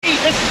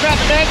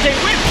Man Cave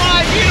with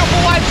my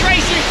beautiful wife,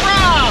 Tracey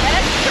from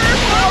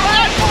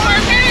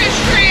More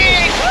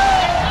Ministry.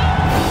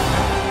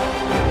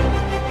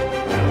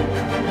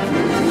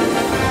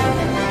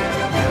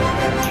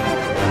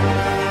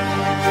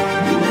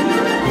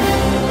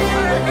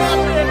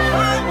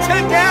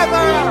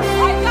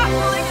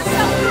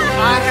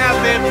 I have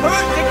been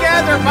put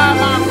together by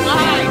my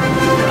mind.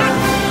 I'm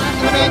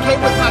the Man Cave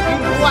with my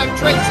beautiful wife,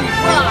 Tracey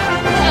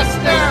from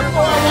Esther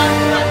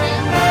 411.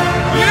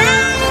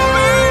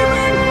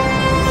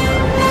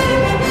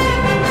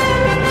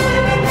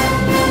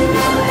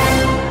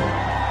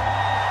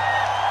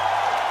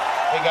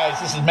 Hey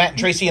guys, this is Matt and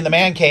Tracey in the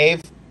Man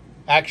Cave.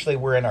 Actually,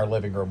 we're in our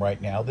living room right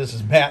now. This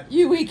is Matt.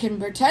 We can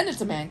pretend it's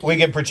a man cave. We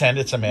can pretend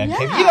it's a man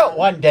cave. You know,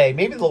 one day,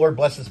 maybe the Lord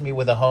blesses me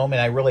with a home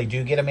and I really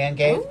do get a man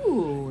cave.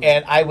 Ooh.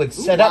 And I would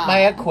set up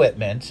my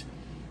equipment.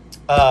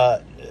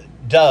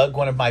 Doug,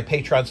 one of my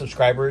Patreon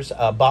subscribers,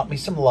 bought me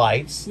some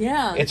lights.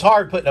 Yeah. It's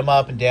hard putting them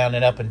up and down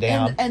and up and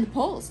down. And the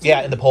poles, too.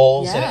 Yeah, and the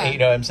poles. Yeah. And you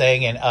know what I'm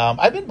saying? And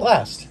I've been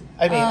blessed.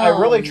 I mean, I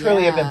really,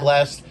 truly have been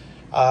blessed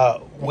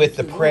with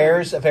the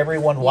prayers of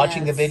everyone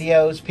watching the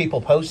videos,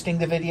 people posting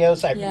the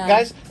videos.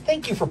 Guys,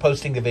 thank you for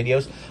posting the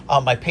videos.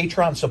 My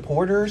Patreon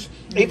supporters.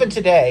 Even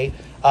today,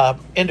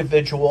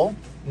 individual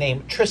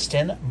named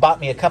Tristan bought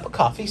me a cup of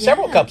coffee,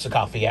 several cups of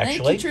coffee,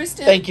 actually. Thank you,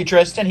 Tristan. Thank you,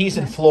 Tristan. He's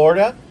in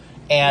Florida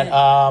and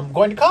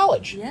going to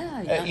college.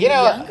 Yeah, you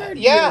know,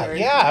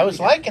 I was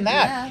liking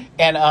that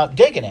and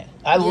digging it.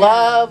 I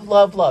love.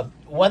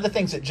 One of the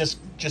things that just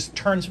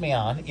turns me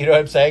on, you know what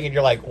I'm saying? And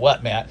you're like,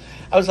 what, Matt?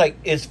 I was like,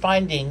 is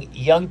finding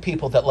young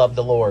people that love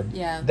the Lord,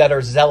 that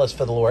are zealous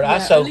for the Lord.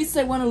 Yeah, at least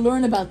they want to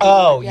learn about the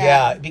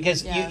Lord.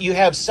 Because you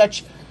have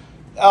such,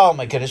 oh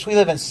my goodness, we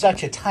live in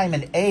such a time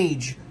and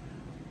age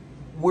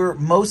where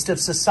most of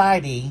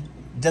society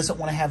doesn't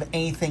want to have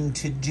anything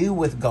to do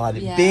with God.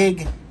 Yeah.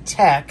 Big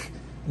tech,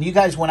 and you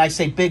guys, when I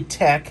say big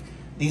tech,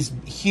 these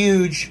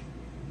huge,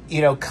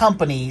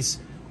 companies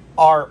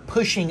are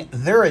pushing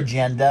their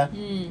agenda,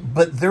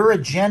 but their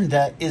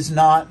agenda is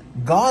not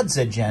God's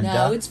agenda.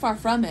 No, it's far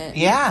from it.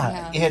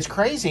 Yeah. It's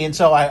crazy. And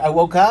so I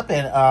woke up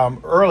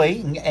and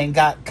early and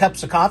got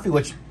cups of coffee,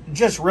 which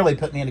just really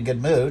put me in a good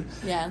mood.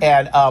 Yeah.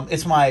 And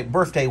it's my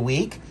birthday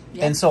week.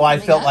 Yep, and so I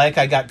felt like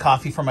I got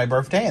coffee for my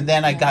birthday. And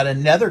then I got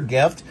another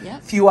gift a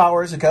few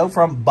hours ago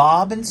from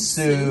Bob and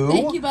Sue.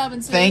 Thank you, Bob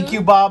and Sue. Thank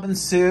you, Bob and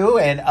Sue.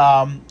 And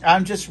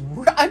I'm just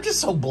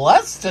so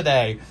blessed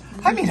today.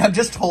 I mean, I'm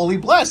just totally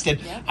blessed.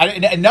 And,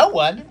 and no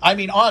one, I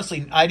mean,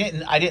 honestly, I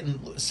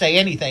didn't say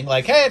anything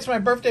like, hey, it's my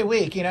birthday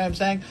week. You know what I'm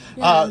saying?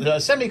 Yeah.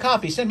 Send me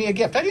coffee, send me a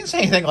gift. I didn't say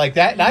anything like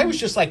that. And I was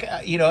just like,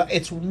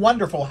 it's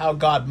wonderful how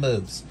God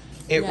moves.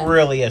 It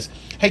really is.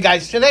 Hey,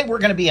 guys, today we're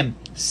going to be in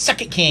 2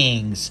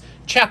 Kings,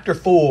 chapter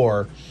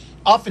 4.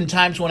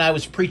 Oftentimes when I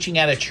was preaching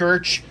at a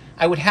church,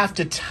 I would have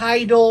to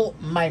title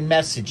my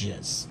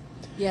messages.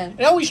 Yeah.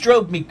 It always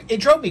drove me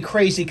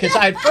crazy because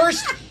I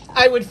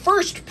would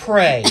first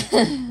pray.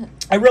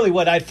 I really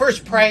would. I'd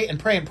first pray and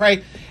pray and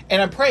pray.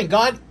 And I'm praying,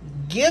 God,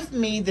 give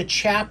me the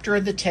chapter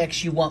of the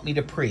text you want me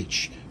to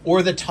preach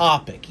or the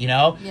topic,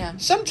 Yeah.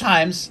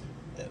 Sometimes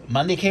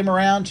Monday came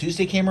around,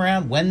 Tuesday came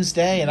around,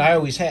 Wednesday, and I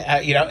always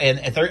had,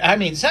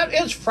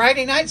 it was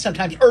Friday night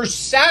sometimes or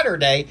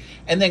Saturday.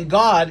 And then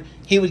God,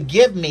 he would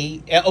give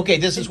me, okay,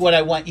 this is what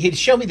I want. He'd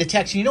show me the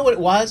text. And you know what it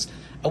was?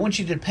 I want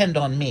you to depend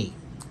on me.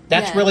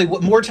 That's really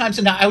what, more times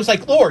than not. I was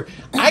like, Lord,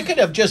 I could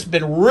have just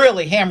been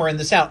really hammering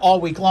this out all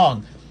week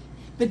long.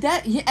 But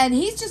and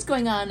he's just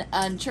going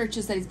on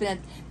churches that he's been at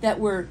that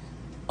were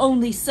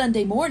only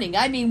Sunday morning.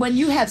 I mean, when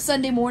you have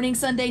Sunday morning,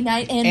 Sunday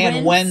night,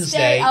 and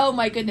Wednesday. Oh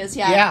my goodness,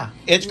 yeah,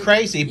 it's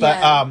crazy.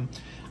 But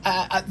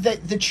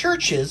the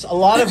churches, a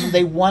lot of them,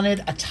 they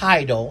wanted a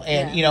title,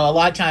 and a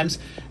lot of times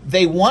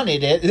they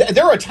wanted it.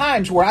 There were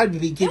times where I'd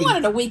be getting. They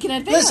wanted a week in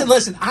advance.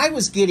 Listen. I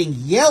was getting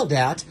yelled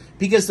at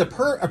because the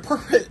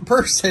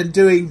person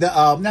doing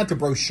the not the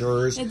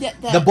brochures,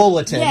 the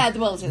bulletin. Yeah, the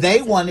bulletin.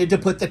 They wanted to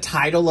put the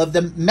title of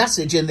the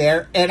message in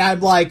there, and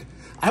I'm like.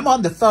 I'm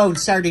on the phone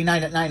Saturday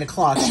night at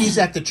 9:00. She's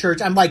at the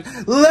church. I'm like,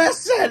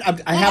 listen.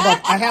 I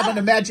have an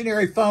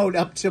imaginary phone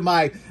up to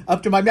my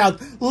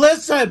mouth.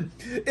 Listen,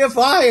 if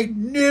I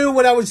knew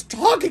what I was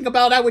talking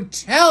about, I would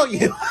tell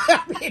you.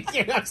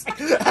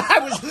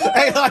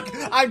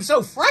 I'm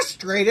so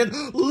frustrated.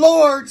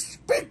 Lord,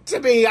 speak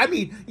to me. I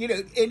mean,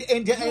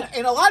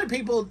 and a lot of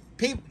people,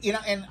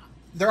 and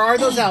there are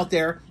those out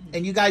there,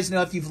 and you guys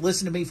know if you've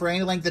listened to me for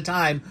any length of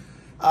time.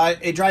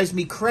 It drives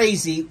me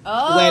crazy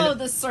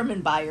the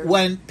sermon buyers.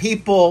 When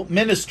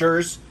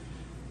ministers,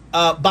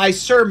 buy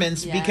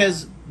sermons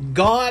because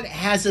God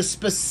has a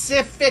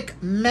specific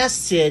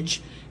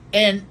message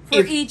and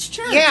for each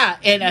church. Yeah,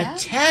 and a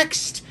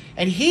text,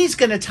 and he's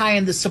going to tie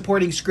in the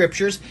supporting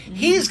scriptures. Mm-hmm.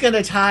 He's going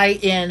to tie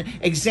in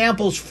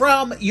examples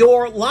from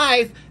your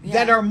life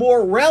that are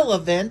more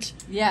relevant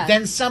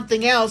than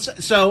something else.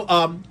 So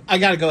I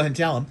got to go ahead and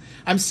tell him.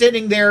 I'm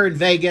sitting there in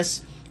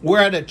Vegas.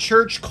 We're at a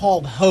church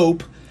called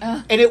Hope.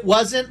 and it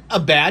wasn't a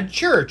bad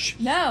church.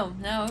 No.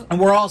 And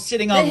we're all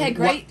sitting on... They had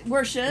great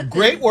worship.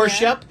 Great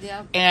worship.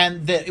 Yeah.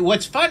 And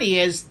what's funny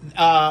is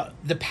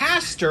the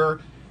pastor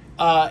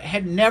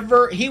had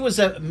never... He was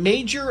a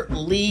Major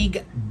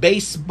League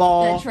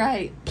Baseball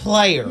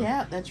player.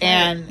 Yeah, that's right.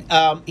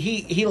 And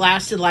he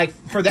lasted like,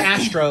 for the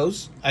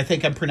Astros, I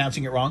think I'm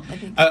pronouncing it wrong.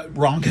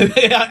 Wrong.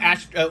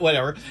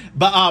 Whatever.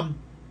 But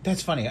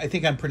that's funny. I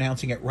think I'm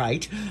pronouncing it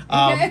right.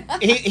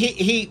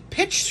 He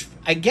pitched...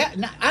 I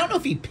don't know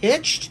if he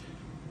pitched.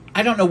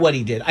 I don't know what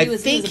he did. I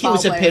think he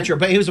was a pitcher,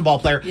 but he was a ball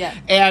player. Yeah.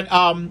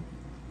 And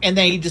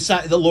then he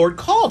decided, the Lord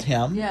called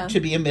him to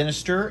be a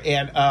minister,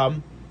 and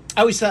I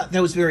always thought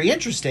that was very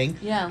interesting.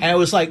 Yeah. And I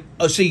was like,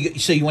 oh, so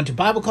you went to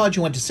Bible college,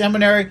 you went to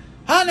seminary?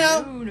 Oh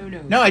no.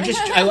 No,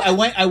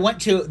 I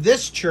went to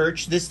this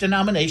church, this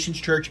denomination's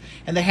church,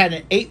 and they had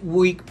an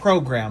 8-week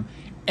program.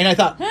 And I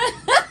thought,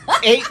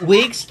 8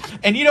 weeks?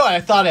 And you know what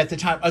I thought at the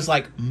time? I was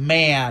like,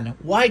 man,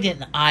 why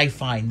didn't I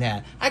find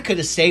that? I could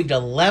have saved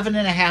 11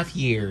 and a half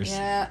years.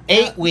 Yeah.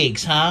 8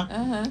 weeks, huh?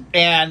 Uh-huh.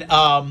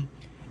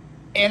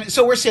 And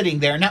so we're sitting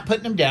there, not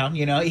putting him down.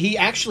 You know, he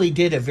actually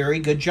did a very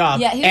good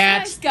job. Yeah, he was a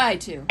nice guy,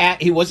 too.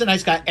 He was a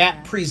nice guy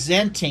at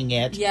presenting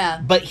it.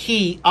 Yeah. But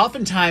he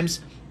oftentimes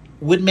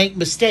would make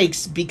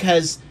mistakes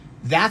because...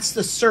 That's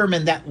the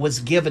sermon that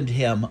was given to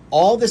him.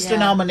 All this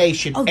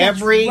denomination,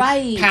 every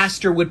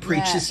pastor would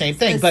preach the same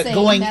thing. But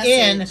going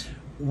in,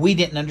 we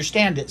didn't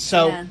understand it.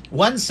 So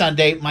one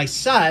Sunday, my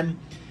son,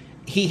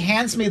 he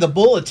hands me the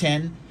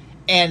bulletin,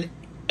 and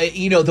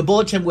the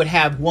bulletin would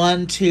have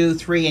 1, 2,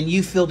 3, and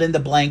you filled in the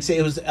blanks.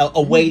 It was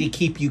a way to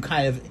keep you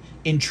kind of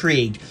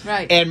intrigued.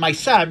 Right. And my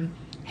son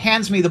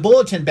hands me the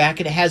bulletin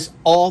back, and it has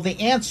all the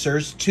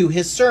answers to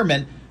his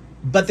sermon,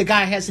 but the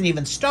guy hasn't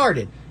even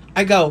started.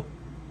 I go,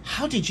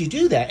 how did you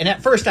do that? And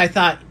at first I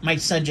thought my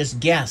son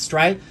just guessed,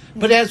 right?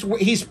 But as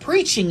he's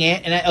preaching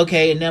it,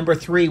 and number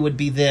 3 would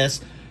be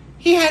this.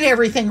 He had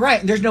everything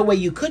right, and there's no way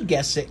you could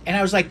guess it. And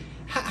I was like,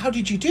 how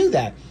did you do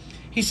that?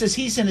 He says,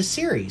 he's in a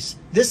series.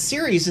 This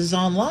series is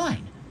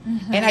online.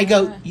 And I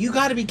go, you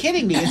got to be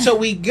kidding me. And so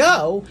we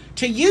go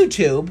to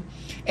YouTube,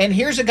 and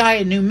here's a guy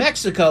in New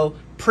Mexico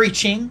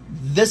preaching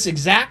this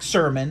exact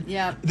sermon.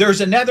 Yep.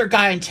 There's another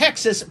guy in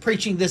Texas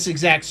preaching this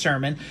exact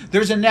sermon.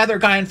 There's another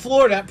guy in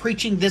Florida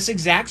preaching this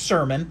exact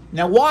sermon.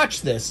 Now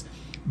watch this.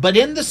 But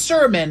in the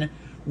sermon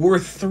were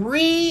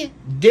 3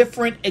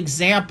 different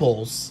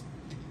examples,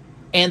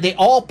 and they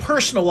all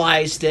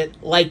personalized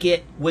it like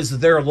it was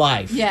their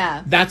life.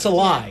 Yeah. That's a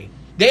lie.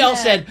 They all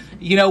said,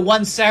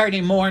 one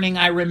Saturday morning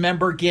I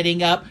remember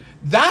getting up.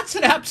 That's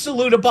an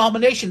absolute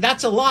abomination.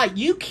 That's a lie.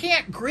 You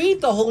can't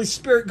grieve the Holy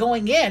Spirit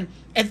going in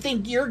and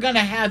think you're going to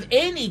have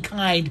any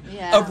kind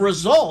of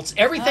results.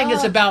 Everything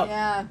is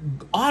about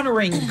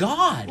honoring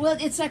God. Well,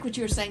 it's like what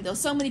you were saying, though.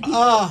 So many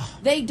people,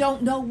 they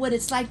don't know what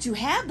it's like to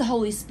have the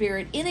Holy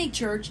Spirit in a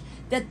church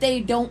that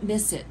they don't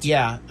miss it.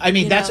 Yeah. I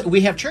mean,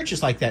 we have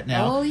churches like that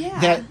now. Oh, yeah.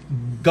 That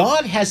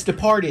God has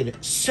departed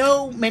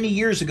so many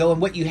years ago,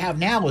 and what you have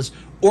now is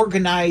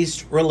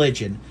organized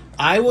religion.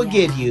 I will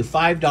give you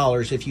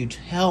 $5 if you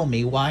tell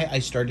me why I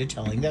started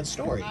telling that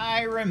story.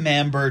 I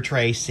remember,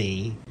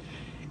 Tracey,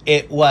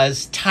 it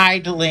was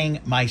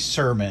titling my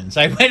sermons.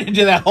 I went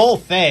into that whole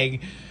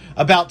thing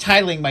about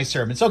titling my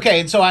sermons. Okay,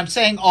 and so I'm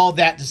saying all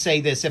that to say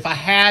this. If I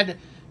had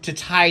to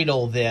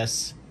title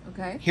this,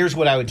 here's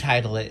what I would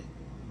title it.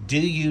 Do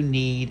you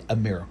need a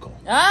miracle?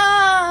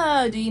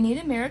 Do you need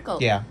a miracle?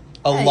 Yeah.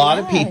 A lot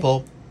of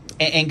people,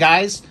 and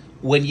guys,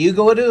 when you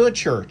go to a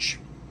church,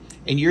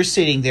 and you're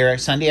sitting there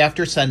Sunday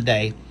after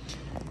Sunday,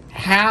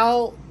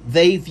 how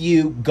they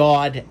view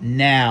God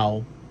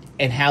now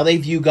and how they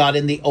view God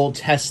in the Old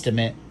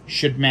Testament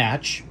should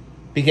match,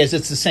 because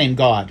it's the same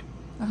God.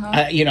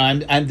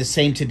 I'm the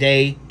same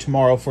today,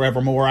 tomorrow,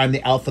 forevermore. I'm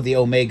the Alpha, the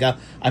Omega.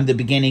 I'm the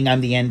beginning.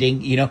 I'm the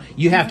ending.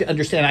 You have to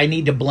understand. I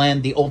need to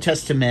blend the Old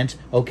Testament,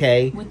 with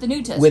the New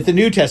Testament. With the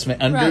New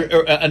Testament.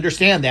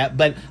 Understand that.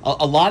 But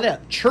a lot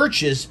of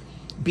churches,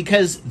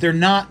 because they're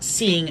not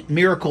seeing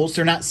miracles,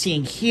 they're not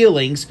seeing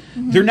healings,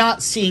 they're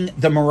not seeing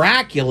the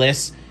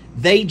miraculous,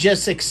 they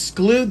just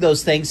exclude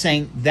those things,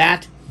 saying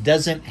that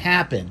doesn't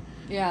happen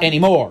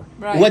anymore.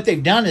 Right. What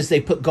they've done is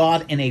they put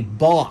God in a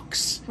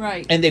box.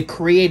 Right. And they've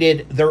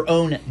created their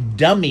own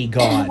dummy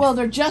God. Well,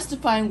 they're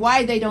justifying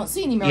why they don't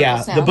see any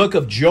miracles now. The book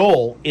of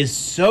Joel is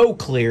so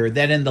clear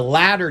that in the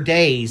latter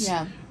days,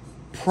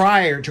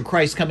 prior to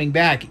Christ coming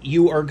back,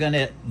 you are going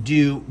to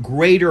do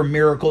greater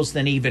miracles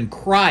than even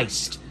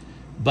Christ.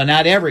 But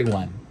not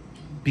everyone,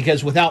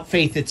 because without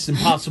faith it's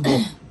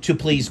impossible to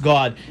please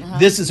God.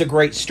 This is a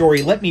great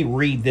story. Let me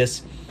read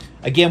this.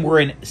 Again, we're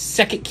in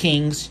 2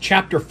 Kings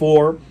chapter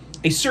 4.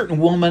 A certain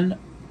woman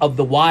of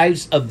the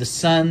wives of the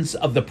sons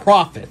of the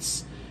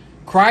prophets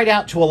cried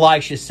out to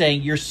Elisha,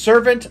 saying, "Your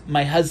servant,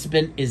 my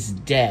husband, is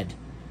dead.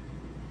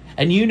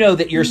 And you know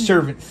that your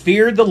servant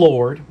feared the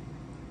Lord,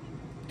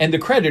 and the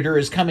creditor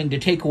is coming to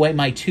take away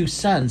my 2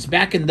 sons."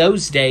 Back in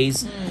those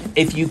days,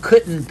 if you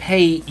couldn't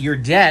pay your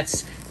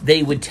debts,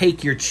 they would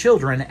take your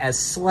children as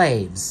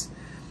slaves.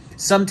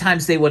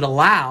 Sometimes they would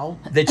allow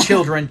the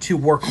children to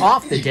work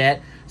off the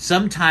debt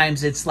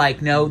Sometimes it's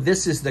like, no,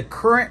 this is the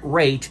current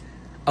rate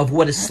of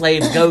what a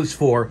slave goes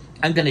for.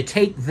 I'm going to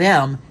take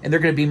them, and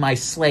they're going to be my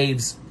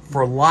slaves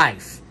for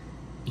life.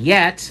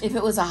 Yet, if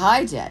it was a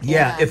high debt.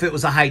 Yeah, if it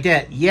was a high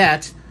debt.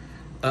 Yet,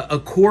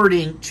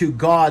 according to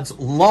God's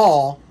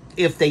law,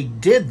 if they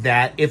did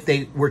that, if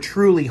they were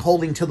truly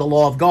holding to the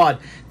law of God,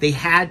 they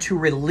had to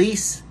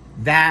release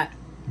that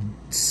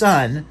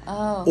son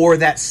or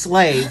that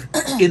slave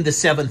in the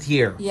 7th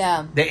year.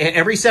 Yeah.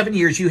 Every 7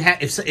 years, you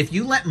had if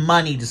you lent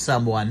money to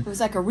someone, it was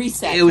like a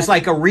reset. It was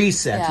like a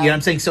reset. Yeah. You know what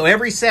I'm saying? So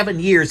every 7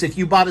 years, if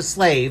you bought a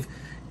slave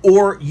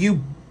or you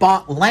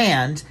bought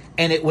land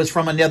and it was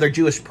from another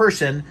Jewish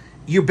person,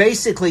 you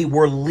basically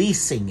were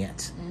leasing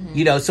it.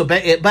 You know, so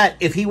but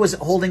if he was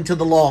holding to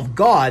the law of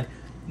God,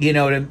 you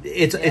know,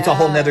 it's a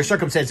whole nother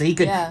circumstance. He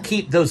could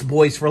keep those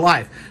boys for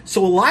life.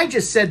 So Elijah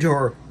said to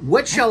her,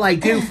 "What shall I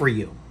do for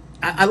you?"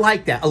 I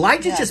like that.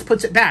 Elijah just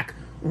puts it back.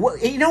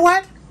 You know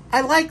what?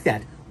 I like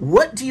that.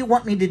 What do you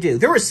want me to do?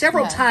 There were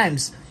several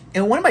times,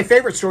 and one of my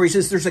favorite stories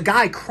is there's a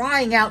guy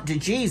crying out to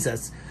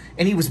Jesus,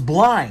 and he was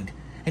blind,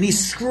 and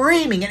he's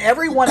screaming, and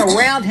everyone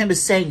around him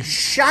is saying,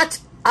 "Shut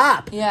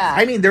up." Yeah.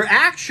 I mean, they're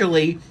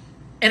actually,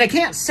 and I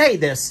can't say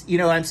this, you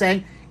know what I'm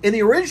saying? In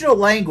the original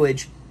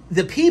language,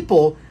 the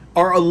people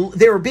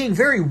they were being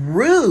very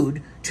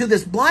rude to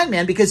this blind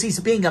man because he's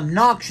being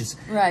obnoxious.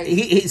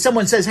 Right.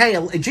 Someone says, "Hey,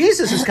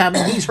 Jesus is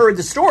coming." He's heard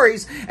the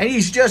stories, and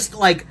he's just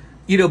like,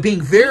 you know,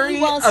 being very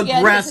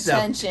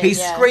aggressive.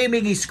 He's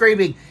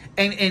screaming.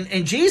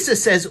 And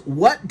Jesus says,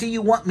 "What do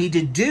you want me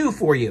to do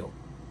for you?"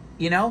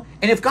 You know?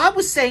 And if God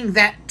was saying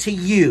that to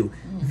you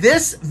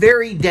this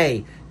very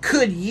day,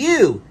 could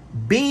you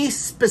be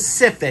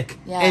specific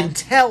and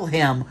tell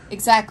him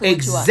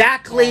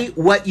exactly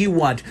what you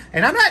want?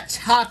 And I'm not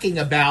talking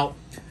about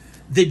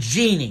the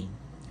genie.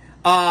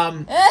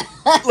 Look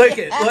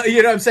at,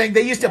 you know what I'm saying?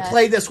 They used to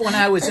play this when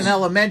I was in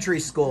elementary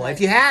school. If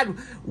you had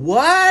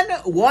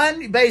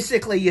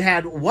basically you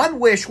had one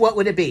wish, what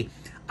would it be?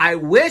 I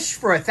wish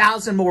for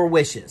 1,000 more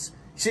wishes.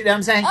 See what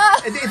I'm saying?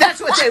 That's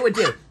what they would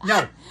do.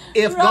 No,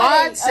 if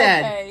God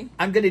said,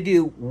 "I'm going to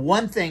do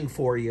one thing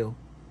for you,"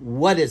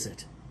 what is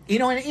it? You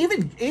know, and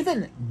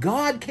even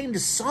God came to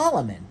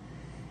Solomon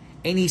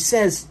and he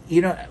says,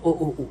 you know,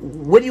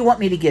 "What do you want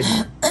me to give you?"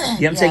 You know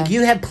what I'm saying?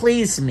 "You have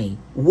pleased me.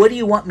 What do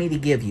you want me to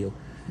give you?"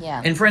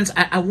 Yeah. And friends,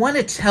 I want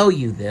to tell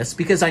you this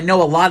because I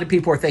know a lot of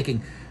people are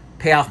thinking,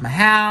 pay off my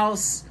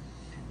house,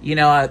 you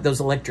know,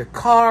 those electric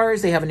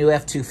cars, they have a new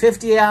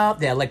F-250 out,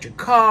 the electric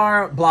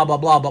car, blah, blah,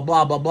 blah, blah,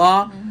 blah, blah,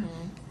 blah. Mm-hmm.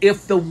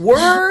 If the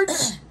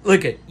words,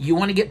 look at, you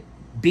want to get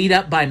beat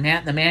up by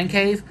Matt in the man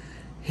cave?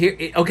 Here,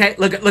 okay,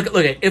 look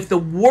at. If the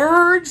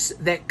words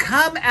that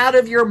come out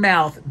of your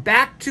mouth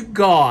back to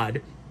God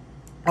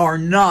are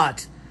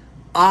not,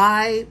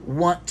 "I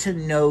want to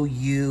know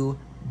you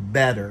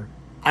better.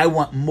 I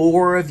want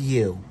more of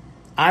you.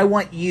 I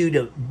want you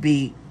to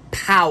be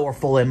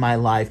powerful in my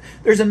life."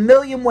 There's a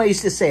million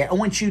ways to say it. I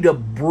want you to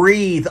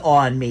breathe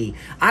on me.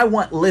 I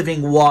want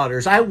living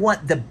waters. I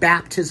want the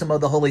baptism of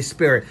the Holy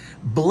Spirit.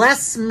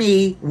 Bless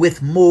me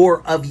with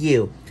more of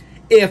you.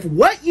 If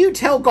what you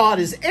tell God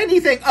is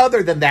anything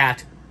other than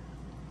that,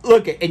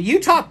 look, and you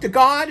talk to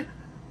God,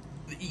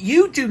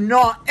 you do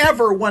not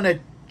ever want to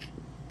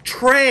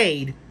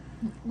trade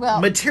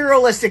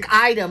materialistic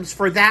items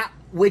for that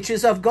which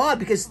is of God,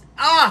 because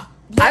I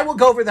will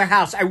go over their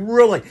house.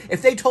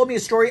 If they told me a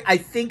story, I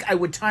think I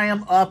would tie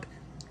them up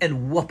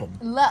and whoop them.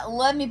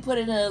 Let me put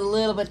it in a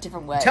little bit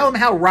different way. Tell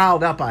them how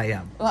riled up I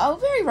am. Well, I'm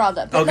very riled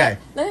up. Okay.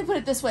 Let me put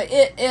it this way.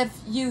 If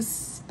you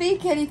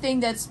speak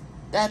anything that's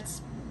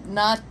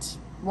not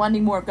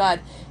wanting more of God,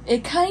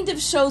 it kind of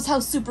shows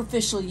how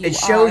superficial you are. It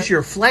shows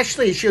your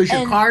fleshly, it shows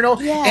your carnal,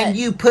 and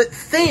you put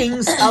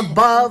things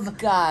above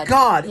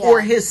God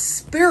or His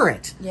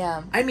Spirit.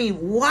 Yeah. I mean,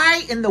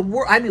 why in the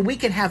world? I mean, we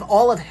can have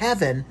all of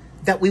heaven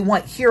that we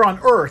want here on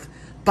earth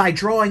by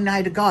drawing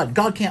nigh to God.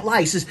 God can't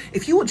lie. He says,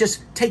 if you will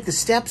just take the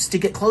steps to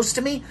get close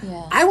to me,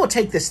 I will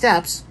take the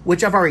steps,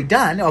 which I've already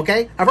done,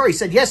 okay? I've already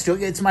said yes to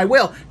it. It's my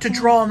will to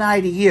draw nigh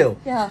to you.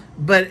 Yeah.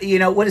 But, you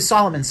know, what does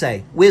Solomon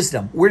say?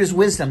 Wisdom. Where does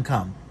wisdom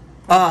come?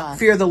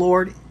 Fear of the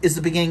Lord is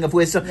the beginning of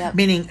wisdom. Yep.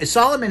 Meaning,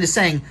 Solomon is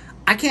saying,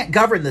 I can't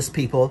govern this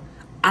people.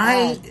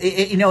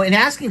 In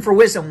asking for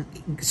wisdom,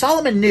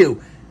 Solomon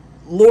knew,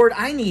 Lord,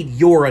 I need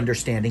your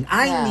understanding.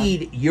 I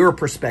need your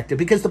perspective,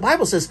 because the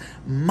Bible says,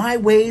 my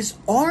ways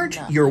aren't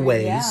your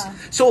ways. Yeah.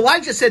 So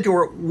Elijah said to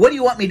her, what do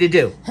you want me to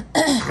do?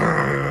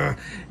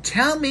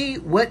 Tell me,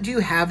 what do you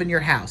have in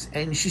your house?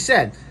 And she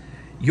said,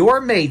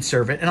 your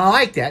maidservant, and I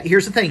like that.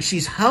 Here's the thing.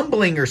 She's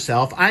humbling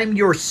herself. I'm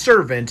your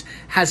servant,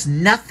 has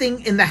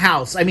nothing in the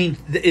house. I mean,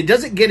 it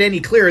doesn't get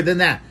any clearer than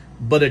that,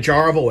 but a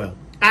jar of oil.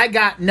 I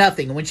got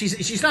nothing. When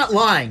she's not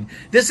lying.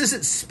 This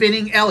isn't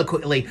spinning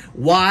eloquently.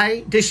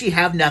 Why does she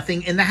have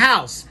nothing in the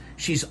house?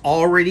 She's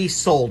already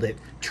sold it,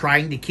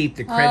 trying to keep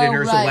the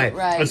creditors away.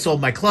 Right. I've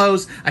sold my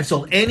clothes. I've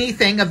sold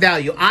anything of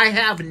value. I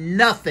have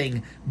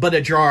nothing but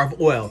a jar of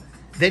oil.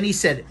 Then he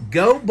said,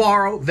 go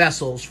borrow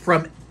vessels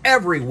from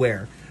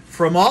everywhere,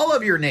 from all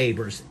of your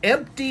neighbors,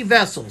 empty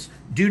vessels.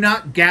 Do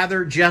not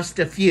gather just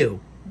a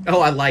few. Oh,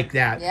 I like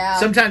that. Yeah.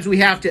 Sometimes we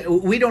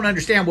don't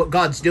understand what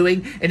God's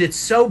doing, and it's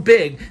so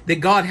big that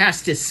God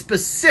has to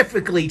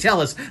specifically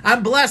tell us,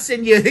 I'm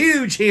blessing you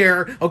huge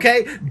here,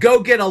 okay?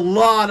 Go get a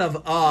lot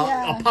of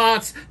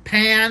pots,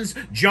 pans,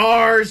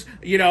 jars,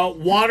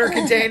 water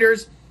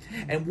containers.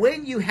 And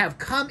when you have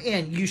come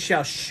in, you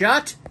shall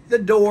shut the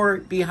door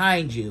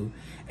behind you,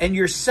 and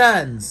your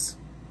sons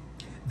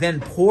then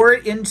pour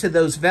it into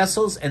those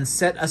vessels and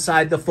set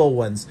aside the full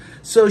ones.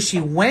 So she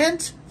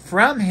went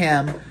from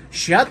him,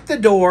 shut the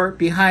door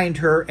behind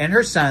her and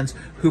her sons,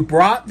 who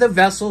brought the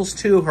vessels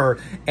to her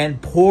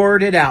and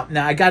poured it out.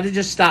 Now, I got to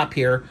just stop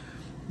here.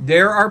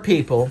 There are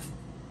people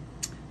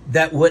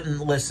that wouldn't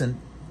listen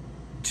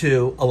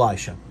to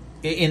Elisha.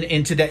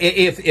 In today,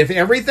 if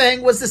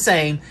everything was the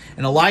same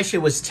and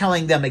Elisha was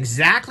telling them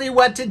exactly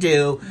what to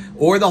do,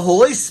 or the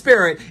Holy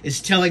Spirit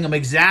is telling them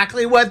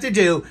exactly what to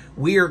do,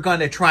 we are going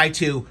to try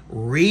to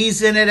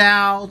reason it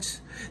out,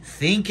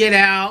 think it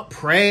out,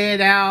 pray it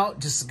out,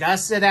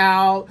 discuss it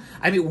out.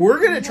 I mean, we're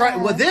going to try.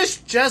 Well, this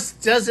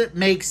just doesn't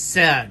make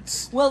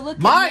sense. Well, look,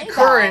 my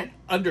current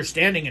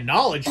understanding and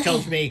knowledge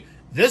tells me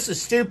this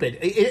is stupid.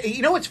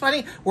 You know what's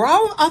funny?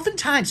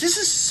 Oftentimes, this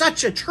is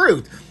such a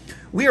truth.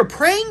 We are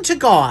praying to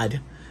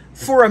God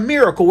for a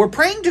miracle. We're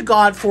praying to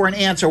God for an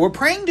answer. We're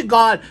praying to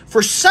God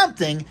for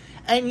something.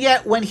 And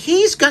yet when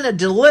he's going to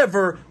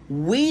deliver,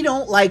 we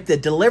don't like the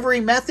delivery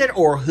method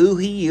or who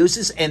he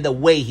uses and the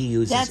way he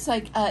uses. That's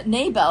like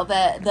Nabal,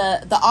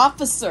 the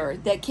officer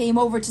that came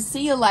over to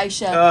see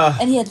Elisha,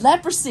 and he had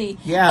leprosy.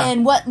 Yeah.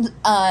 And what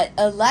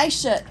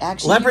Elisha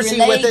actually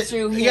relayed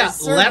through his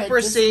servant.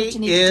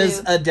 Leprosy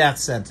is a death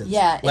sentence.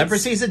 Yeah.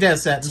 Leprosy is a death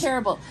sentence.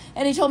 Terrible.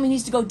 And he told me he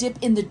needs to go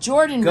dip in the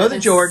Jordan River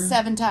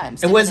 7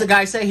 times. And what does the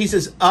guy say? He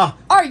says,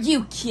 are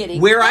you kidding?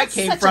 Where That's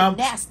I came such from. A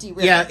nasty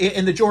river. Yeah,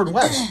 in the Jordan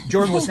was.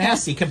 Jordan was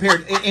nasty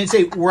compared. And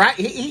say,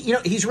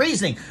 he's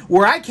reasoning.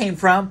 Where I came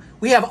from,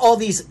 we have all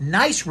these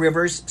nice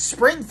rivers,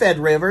 spring-fed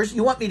rivers.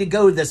 You want me to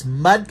go to this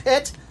mud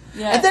pit?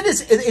 Yeah.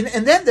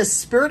 And then the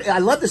Spirit, I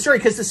love the story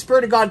because the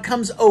Spirit of God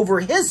comes over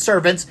his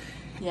servants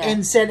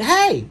and said,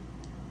 hey,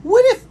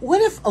 what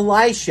if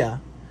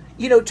Elisha,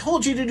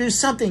 told you to do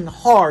something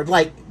hard,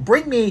 like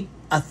bring me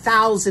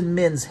 1,000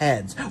 men's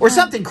heads or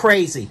something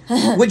crazy?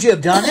 Would you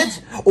have done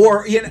it?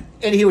 Or,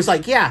 and he was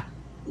like, yeah,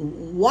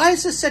 why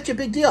is this such a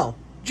big deal?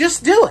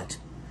 Just do it.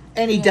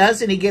 And he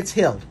does, and he gets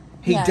healed.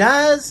 He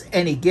does,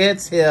 and he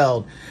gets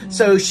healed. Mm.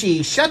 So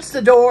she shuts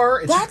the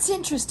door. That's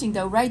interesting,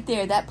 though, right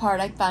there. That part,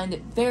 I find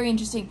it very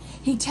interesting.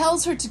 He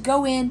tells her to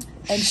go in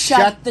and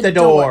shut the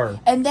door.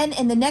 And then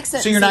in the next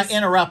sentence... So you're not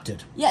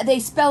interrupted. Yeah, they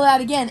spell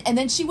out again. And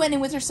then she went in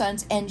with her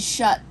sons and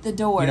shut the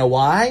door. You know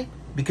why?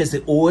 Because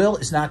the oil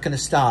is not going to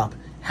stop.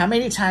 How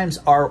many times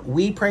are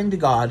we praying to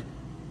God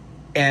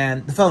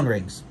and the phone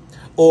rings?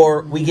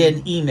 Or we get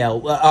an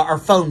email, our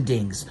phone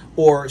dings,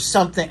 or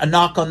something, a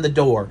knock on the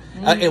door.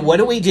 And what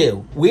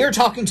do? We are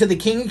talking to the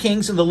King of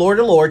Kings and the Lord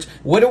of Lords.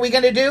 What are we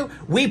going to do?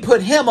 We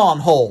put him on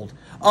hold.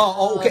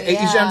 Oh, okay.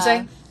 Yeah. You see what I'm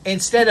saying?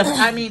 Instead of,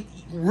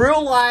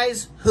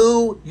 realize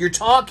who you're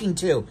talking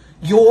to.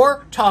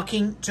 You're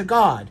talking to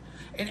God.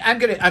 And I'm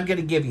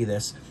gonna give you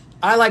this.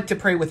 I like to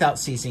pray without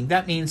ceasing.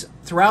 That means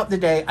throughout the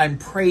day, I'm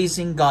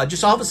praising God.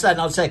 Just all of a sudden,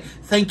 I'll say,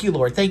 thank you,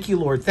 Lord. Thank you,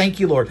 Lord. Thank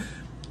you, Lord.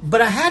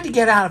 But I had to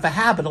get out of a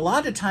habit. A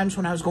lot of times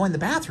when I was going to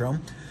the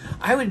bathroom,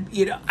 I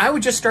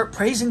would just start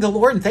praising the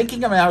Lord and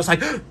thanking him. And I was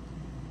like,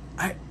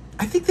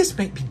 I think this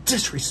may be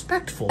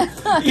disrespectful.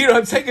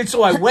 I'm saying?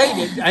 So I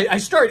waited. I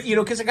started,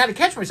 because I got to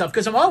catch myself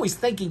because I'm always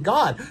thanking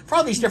God for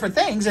all these different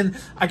things. And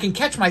I can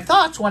catch my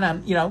thoughts when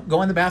I'm,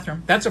 going to the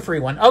bathroom. That's a free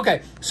one.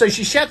 Okay. So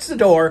she shuts the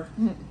door.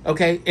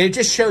 Okay. It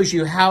just shows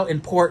you how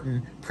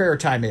important prayer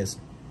time is.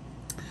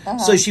 Uh-huh.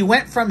 So she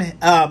went from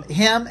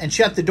him and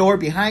shut the door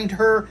behind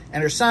her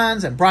and her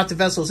sons and brought the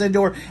vessels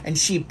indoor, and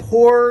she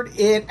poured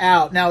it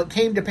out. Now it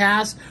came to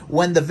pass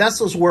when the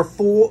vessels were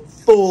full,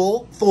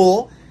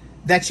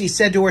 that she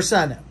said to her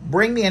son,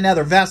 bring me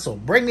another vessel,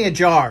 bring me a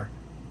jar,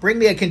 bring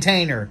me a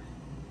container.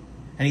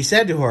 And he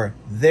said to her,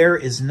 there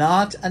is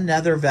not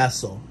another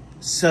vessel.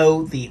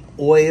 So the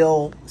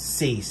oil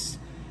ceased.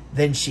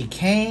 Then she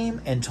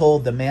came and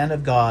told the man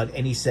of God,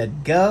 and he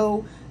said,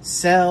 go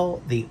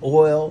sell the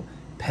oil,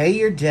 pay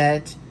your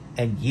debt,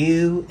 and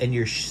you and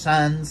your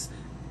sons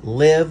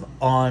live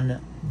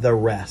on the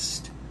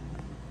rest.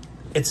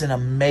 It's an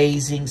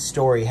amazing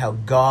story how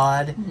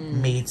God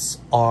meets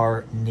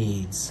our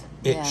needs.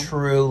 It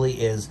truly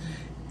is.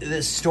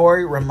 This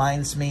story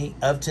reminds me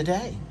of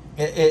today.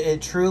 It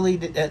truly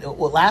did.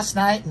 Last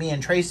night, me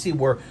and Tracey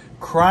were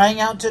crying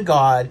out to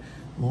God,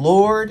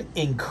 Lord,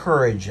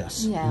 encourage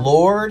us. Yeah.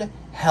 Lord,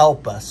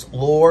 help us.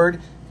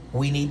 Lord,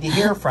 we need to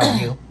hear from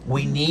you.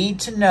 We need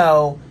to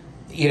know,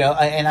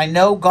 and I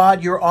know,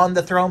 God, you're on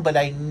the throne, but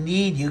I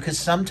need you because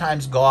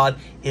sometimes God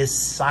is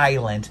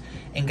silent.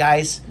 And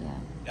guys,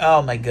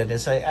 oh my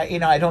goodness,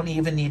 I don't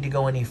even need to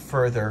go any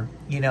further.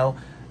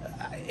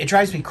 It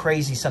drives me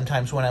crazy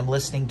sometimes when I'm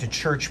listening to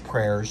church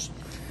prayers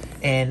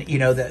and,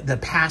 the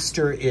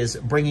pastor is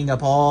bringing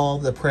up all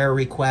the prayer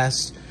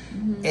requests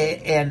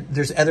and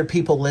there's other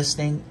people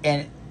listening.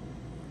 And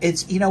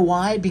It's, you know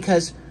why?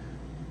 Because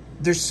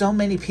there's so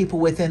many people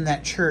within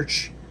that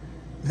church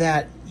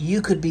that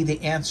you could be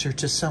the answer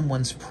to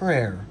someone's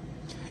prayer.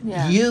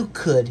 Yeah. You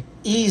could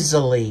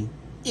easily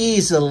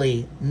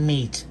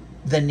meet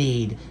the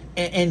need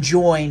and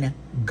join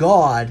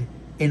God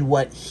in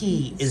what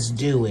He is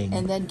doing.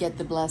 And then get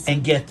the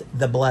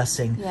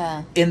blessing.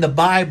 Yeah. In the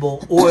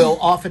Bible, oil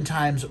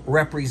oftentimes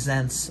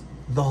represents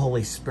the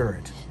Holy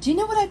Spirit. Do you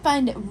know what I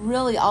find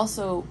really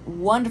also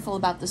wonderful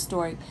about the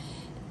story?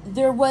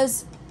 There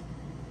was,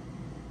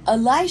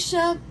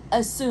 Elisha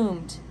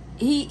assumed,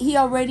 he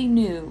already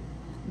knew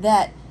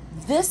that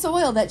this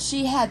oil that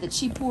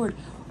she poured,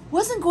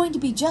 wasn't going to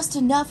be just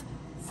enough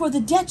for the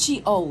debt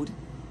she owed,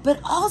 but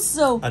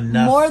also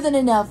more than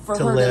enough for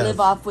her to live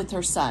off with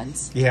her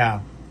sons.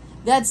 Yeah.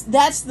 That's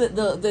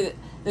the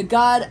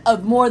God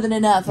of more than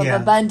enough, of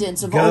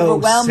abundance, of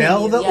overwhelming.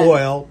 Sell the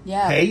oil,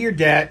 pay your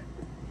debt,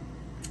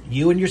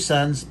 you and your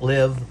sons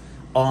live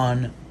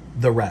on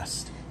the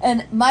rest.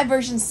 And my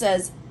version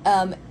says,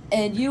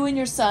 and you and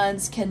your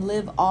sons can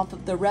live off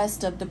of the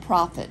rest of the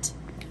profit.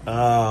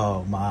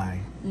 Oh, my.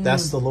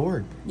 That's the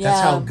Lord. That's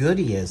how good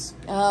He is.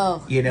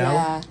 Oh, you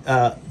know,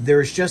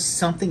 there's just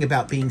something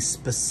about being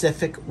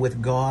specific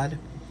with God,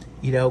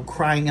 you know,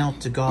 crying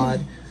out to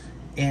God.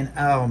 And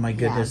oh my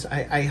goodness,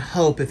 I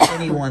hope if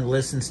anyone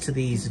listens to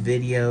these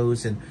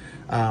videos,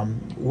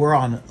 and we're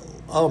on,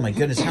 oh my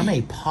goodness, how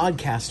many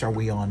podcasts are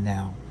we on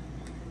now?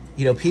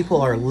 You know,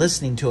 people are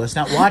listening to us,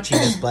 not watching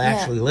us, but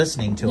actually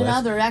listening to us.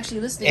 No, they're actually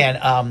listening. And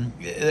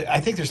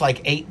I think there's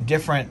like 8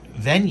 different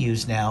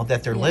venues now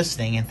that they're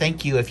listening. And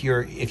thank you if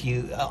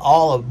you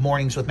all of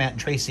Mornings with Matt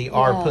and Tracey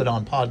are put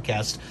on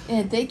podcast.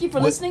 And thank you for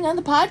listening on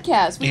the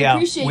podcast.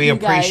 We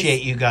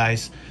appreciate you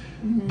guys.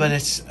 Mm-hmm. But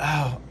it's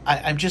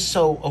I'm just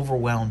so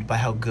overwhelmed by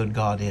how good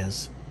God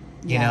is.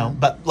 You know,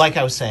 but like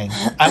I was saying,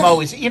 I'm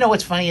always, you know,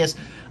 what's funny is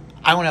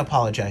I want to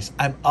apologize.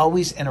 I'm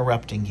always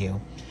interrupting you.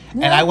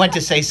 And I went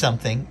to say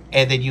something,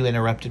 and then you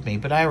interrupted me,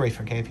 but I already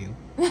forgave you.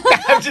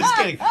 I'm just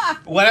kidding.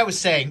 What I was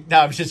saying, no,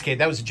 I was just kidding.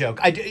 That was a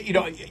joke.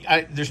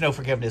 There's no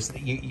forgiveness.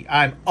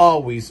 I'm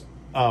always,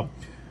 now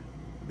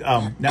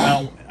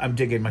I'm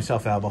digging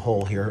myself out of a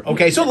hole here.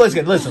 Okay, so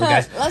listen,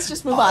 guys. Let's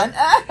just move on.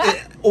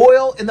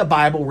 Oil in the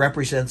Bible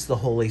represents the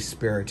Holy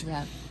Spirit.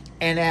 Yeah.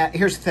 And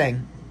here's the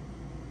thing.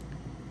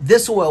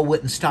 This oil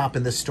wouldn't stop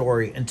in this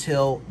story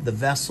until the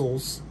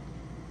vessels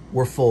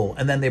were full,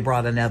 and then they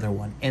brought another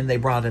one, and they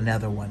brought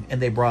another one,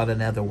 and they brought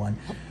another one.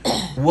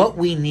 What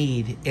we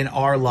need in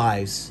our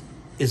lives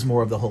is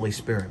more of the Holy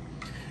Spirit.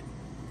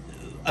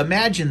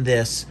 Imagine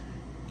this.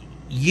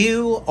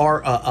 You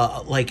are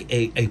like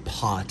a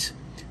pot,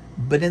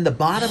 but in the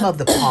bottom of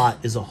the pot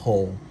is a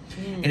hole.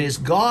 And as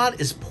God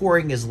is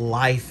pouring His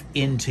life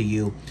into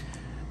you,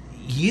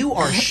 you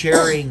are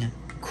sharing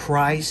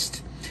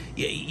Christ.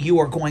 You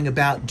are going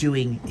about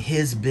doing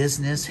His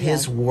business,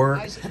 His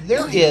work.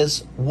 There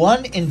is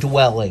one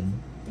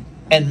indwelling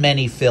and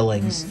many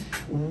fillings.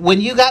 When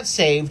you got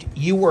saved,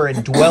 you were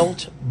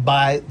indwelt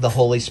by the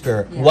Holy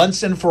Spirit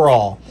once and for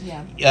all.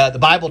 The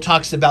Bible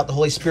talks about the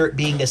Holy Spirit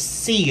being a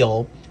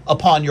seal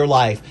upon your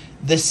life.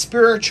 The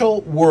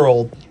spiritual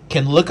world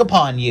can look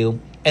upon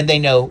you and they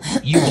know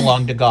you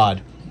belong to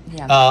God.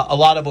 A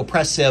lot of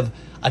oppressive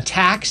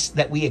attacks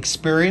that we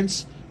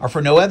experience are for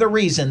no other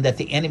reason that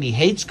the enemy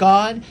hates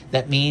God.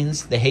 That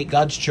means they hate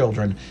God's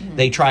children.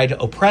 They try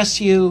to oppress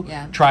you,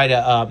 try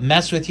to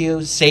mess with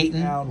you.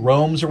 Satan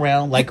roams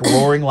around like a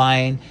roaring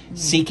lion,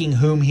 seeking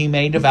whom he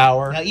may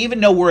devour. Now,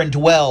 even though we're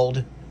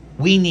indwelled,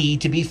 we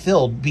need to be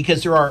filled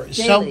because there's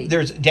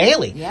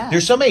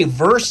so many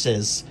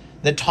verses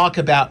that talk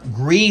about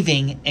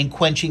grieving and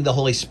quenching the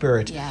Holy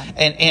Spirit.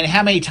 And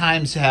how many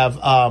times have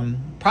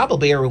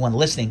probably everyone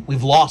listening,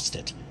 we've lost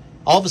it.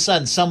 All of a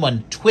sudden,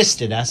 someone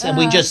twisted us, and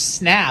we just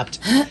snapped,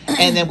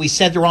 and then we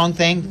said the wrong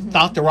thing,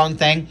 thought the wrong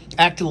thing,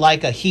 acted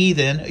like a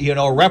heathen,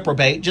 a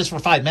reprobate, just for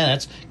 5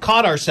 minutes,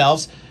 caught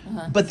ourselves,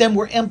 but then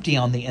we're empty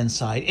on the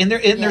inside. And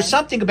there's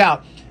something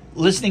about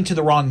listening to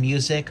the wrong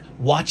music,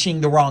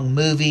 watching the wrong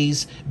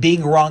movies,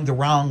 being around the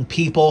wrong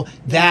people,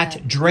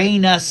 that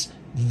drain us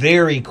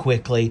very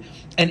quickly.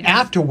 And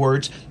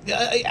afterwards,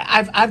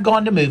 I've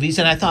gone to movies,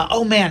 and I thought,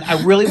 oh man,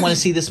 I really want to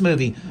see this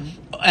movie.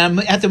 I'm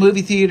at the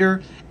movie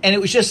theater, and it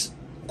was just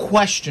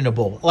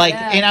questionable.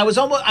 And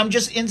I'm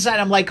just inside,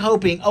 I'm like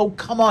hoping, oh,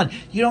 come on.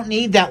 You don't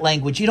need that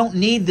language. You don't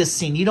need this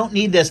scene. You don't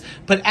need this.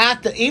 But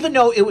even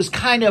though it was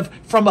kind of,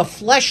 from a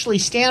fleshly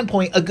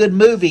standpoint, a good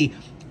movie,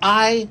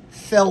 I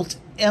felt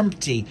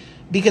empty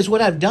because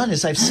what I've done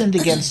is I've sinned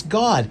against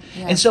God.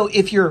 And so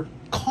if you're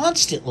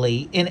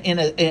constantly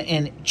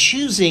in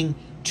choosing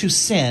to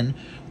sin,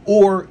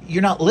 or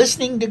you're not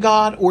listening to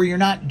God, or you're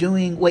not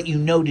doing what you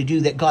know to do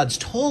that God's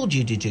told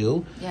you to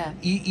do,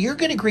 you're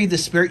going to grieve the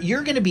Spirit.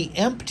 You're going to be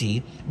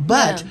empty.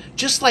 But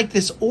just like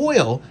this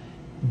oil,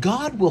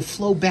 God will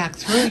flow back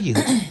through you.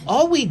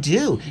 All we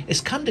do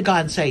is come to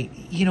God and say,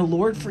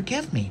 Lord,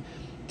 forgive me.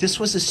 This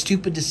was a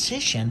stupid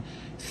decision.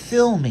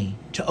 Fill me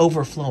to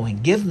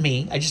overflowing. Give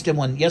me, I just did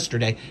one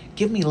yesterday,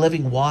 give me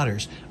living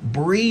waters.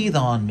 Breathe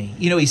on me.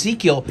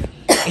 Ezekiel,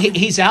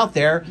 he's out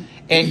there,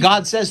 And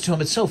God says to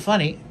him, it's so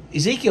funny,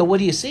 Ezekiel, what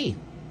do you see?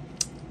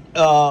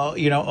 Well,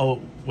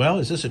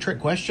 is this a trick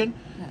question?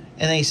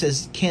 And then he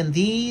says, can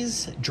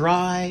these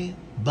dry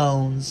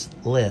bones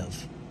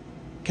live?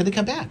 Can they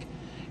come back?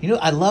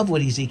 I love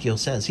what Ezekiel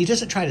says. He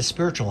doesn't try to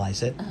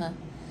spiritualize it.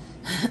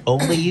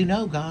 Only you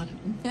know, God.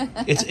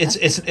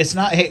 It's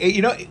not.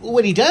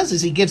 What he does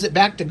is he gives it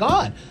back to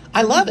God.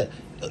 I love it.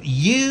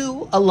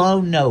 You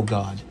alone know,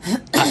 God.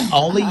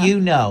 Only you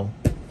know.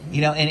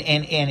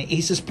 And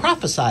he says,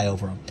 prophesy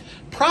over them.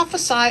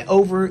 Prophesy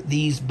over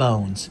these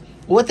bones.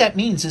 What that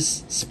means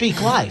is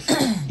speak life.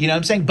 You know what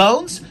I'm saying?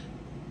 Bones,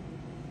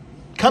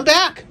 come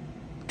back.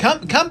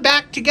 Come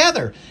back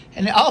together.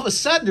 And all of a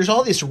sudden, there's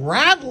all this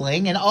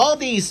rattling, and all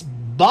these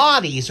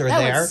bodies are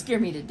there. That would scare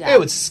me to death. It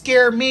would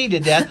scare me to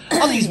death.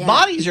 All these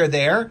bodies are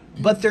there,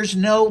 but there's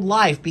no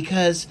life,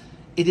 because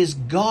it is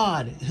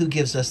God who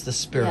gives us the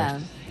Spirit.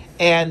 Yeah.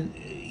 And,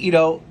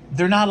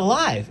 they're not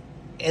alive.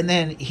 And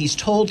then he's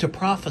told to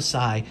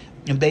prophesy,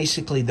 and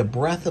basically the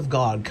breath of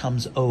God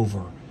comes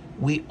over.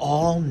 We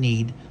all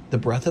need the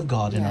breath of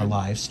God in our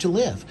lives to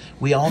live.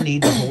 We all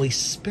need the Holy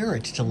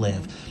Spirit to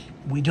live.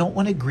 We don't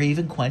want to grieve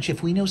and quench.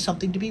 If we know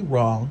something to be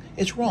wrong,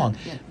 it's wrong.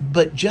 Yeah.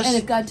 But and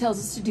if God tells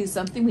us to do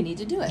something, we need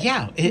to do it.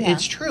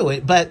 It's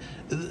true. But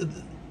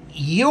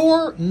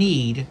your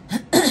need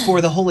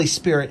for the Holy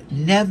Spirit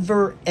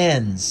never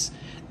ends.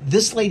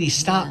 This lady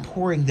stopped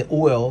pouring the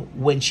oil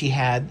when she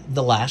had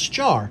the last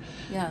jar.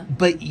 Yeah.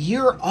 But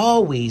you're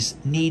always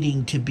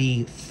needing to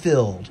be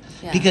filled.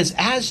 Yeah. Because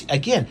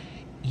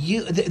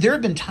there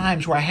have been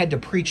times where I had to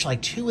preach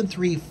like 2 and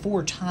 3,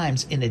 4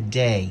 times in a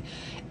day.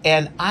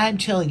 And I'm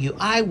telling you,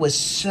 I was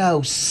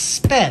so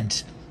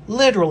spent,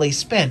 literally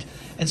spent.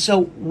 And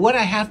so what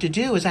I have to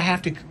do is I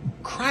have to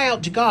cry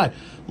out to God,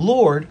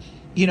 Lord,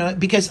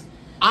 because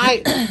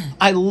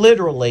I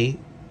literally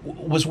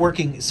was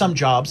working some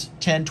jobs,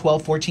 10,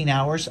 12, 14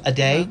 hours a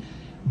day.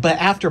 But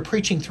after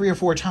preaching 3 or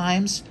 4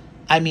 times,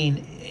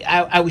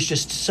 I was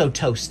just so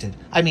toasted.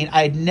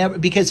 I'd never,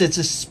 because it's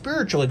a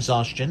spiritual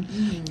exhaustion.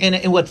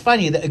 And what's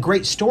funny, a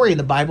great story in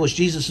the Bible is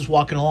Jesus is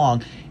walking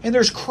along, and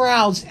there's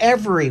crowds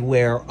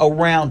everywhere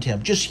around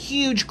him, just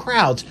huge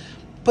crowds.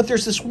 But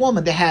there's this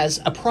woman that has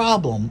a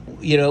problem,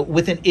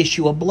 with an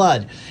issue of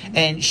blood.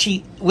 And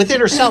she, within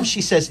herself,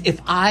 she says,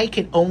 if I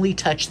can only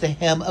touch the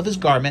hem of his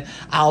garment,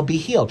 I'll be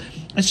healed.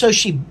 And so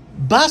she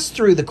busts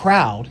through the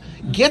crowd,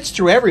 gets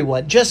through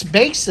everyone, just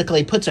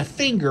basically puts a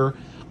finger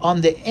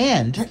on the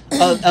end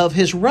of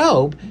his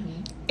robe.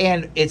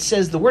 And it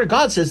says, the Word of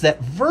God says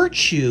that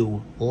virtue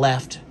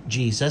left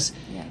Jesus.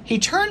 Yeah. He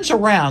turns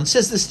around,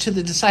 says this to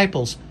the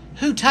disciples,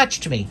 who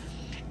touched me?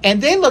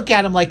 And they look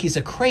at him like he's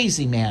a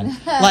crazy man.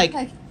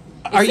 Like,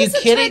 are you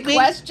kidding me?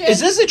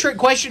 Is this a trick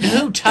question?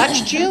 Who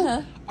touched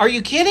you? Are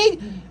you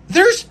kidding?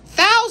 There's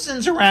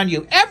thousands around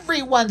you.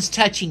 Everyone's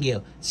touching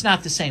you. It's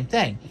not the same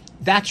thing.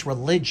 That's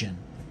religion.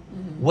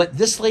 What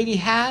this lady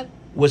had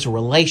was a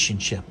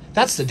relationship.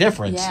 That's the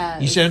difference. Yeah,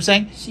 you see what I'm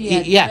saying?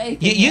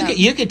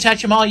 You could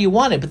touch them all you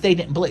wanted, but they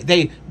didn't believe.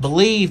 They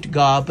believed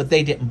God, but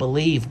they didn't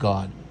believe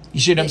God. You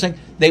see what I'm saying?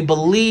 They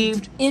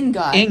believed in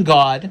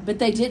God, but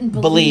they didn't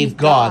believe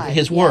God,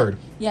 His Word.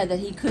 Yeah, that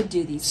He could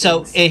do these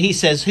so, things. So he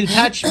says, who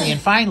touched me? And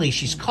finally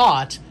she's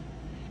caught,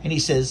 and he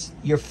says,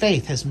 your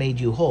faith has made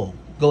you whole.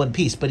 Go in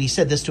peace. But he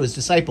said this to his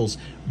disciples,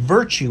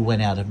 virtue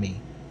went out of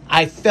me.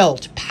 I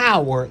felt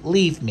power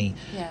leave me.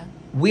 Yeah.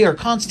 We are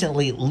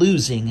constantly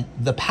losing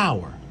the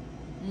power.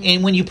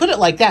 And when you put it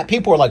like that,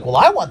 people are like, well,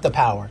 I want the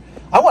power.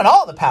 I want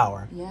all the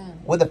power. Yeah.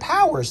 Well, the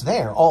power is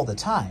there all the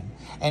time.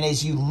 And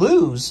as you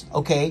lose,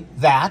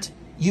 that,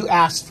 you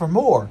ask for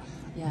more.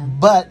 Yeah.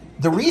 But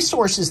the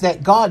resources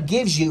that God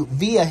gives you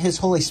via His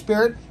Holy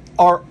Spirit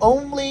are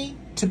only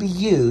to be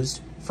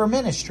used for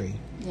ministry.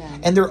 Yeah.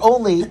 And they're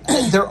only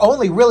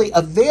really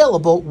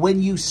available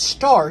when you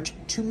start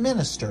to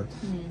minister.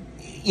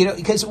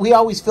 Because we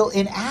always feel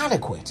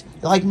inadequate.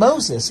 Like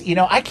Moses,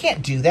 I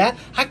can't do that.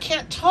 I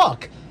can't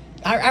talk.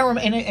 I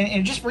remember, and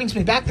it just brings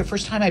me back the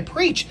first time I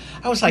preached.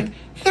 I was like,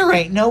 there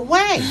ain't no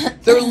way.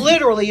 There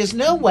literally is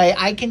no way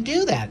I can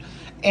do that.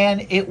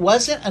 And it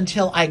wasn't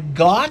until I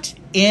got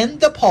in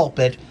the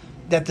pulpit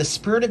that the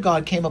Spirit of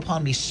God came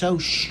upon me so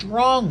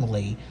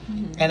strongly,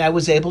 and I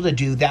was able to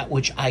do that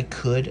which I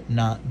could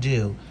not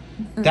do.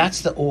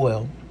 That's the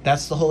oil.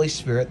 That's the Holy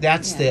Spirit.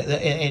 That's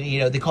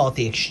and they call it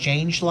the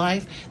exchange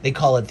life. They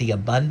call it the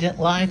abundant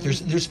life.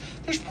 There's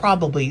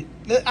probably,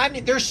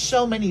 there's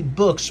so many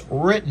books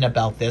written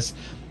about this,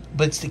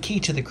 but it's the key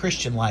to the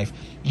Christian life.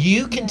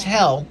 You can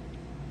tell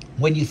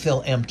when you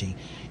feel empty.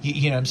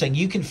 You know what I'm saying?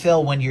 You can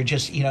feel when you're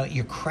just,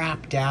 you're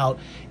crapped out.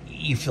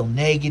 You feel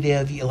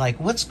negative. You're like,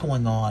 what's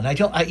going on? I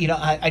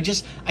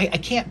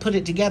can't put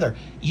it together.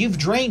 You've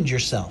drained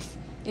yourself.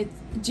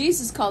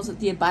 Jesus calls it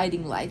the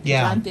abiding life.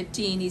 Yeah. John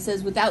 15, he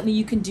says, without me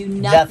you can do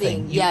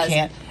nothing. You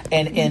can't.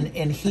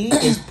 And He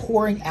is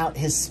pouring out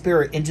His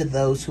Spirit into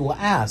those who will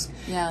ask.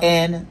 Yeah.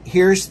 And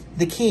here's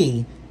the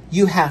key.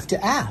 You have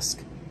to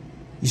ask.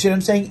 You see what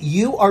I'm saying?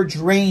 You are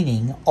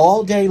draining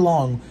all day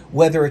long,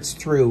 whether it's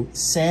through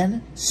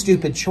sin,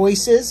 stupid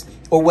choices,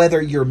 or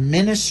whether you're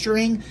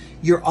ministering.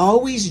 you're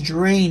always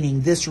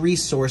draining this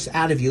resource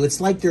out of you. It's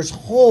like there's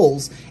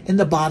holes in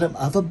the bottom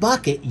of a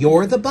bucket.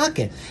 You're the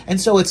bucket. And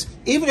so it's,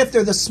 even if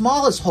they're the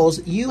smallest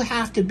holes, you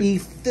have to be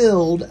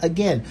filled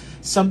again.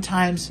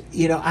 Sometimes,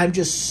 I'm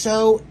just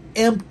so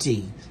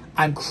empty.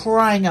 I'm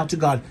crying out to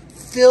God,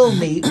 fill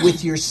me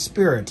with your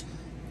Spirit.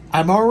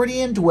 I'm already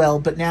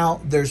indwelled, but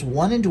now there's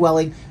one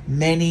indwelling,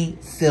 many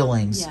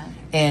fillings. Yeah.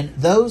 And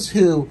those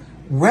who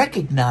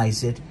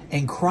recognize it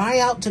and cry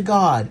out to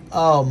God,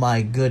 oh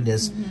my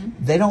goodness,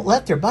 they don't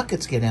let their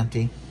buckets get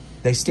empty.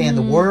 They stay in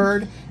the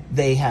Word.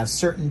 They have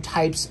certain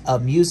types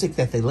of music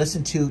that they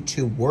listen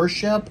to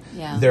worship.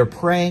 Yeah. They're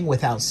praying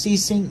without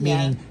ceasing,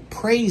 meaning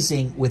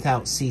praising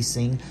without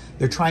ceasing.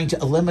 They're trying to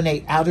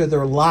eliminate out of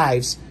their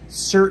lives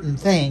certain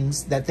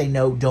things that they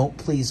know don't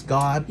please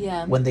God.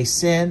 Yeah. When they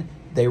sin,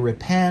 they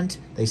repent,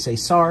 they say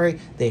sorry,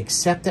 they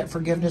accept that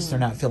forgiveness. They're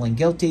not feeling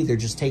guilty. They're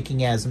just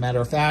taking it as a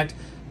matter of fact.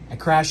 I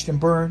crashed and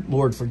burned.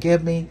 Lord,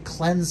 forgive me.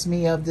 Cleanse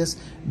me of this.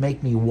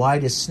 Make me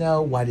white as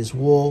snow, white as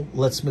wool.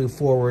 Let's move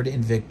forward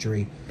in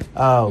victory.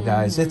 Oh,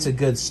 guys, it's a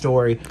good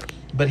story.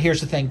 But here's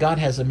the thing. God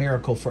has a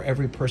miracle for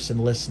every person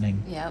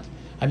listening. Yep.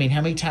 I mean,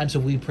 how many times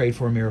have we prayed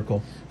for a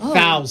miracle? Oh,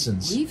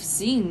 thousands. We've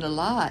seen a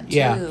lot, too.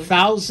 Yeah,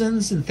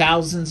 thousands and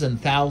thousands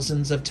and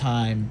thousands of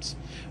times.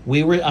 I'm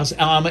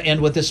going to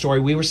end with this story.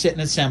 We were sitting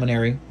in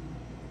seminary,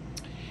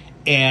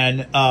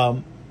 and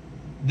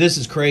this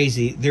is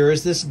crazy. There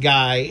is this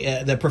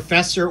guy, the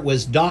professor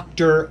was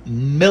Dr.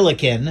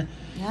 Milliken.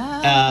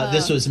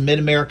 This was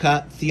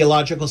Mid-America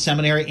Theological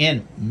Seminary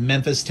in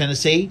Memphis,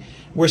 Tennessee.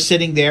 We're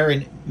sitting there,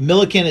 and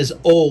Milliken is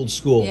old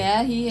school.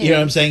 Yeah, he is. You know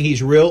what I'm saying?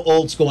 He's real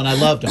old school, and I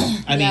loved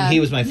him. I mean, he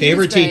was my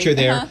favorite teacher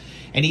there.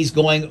 And he's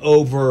going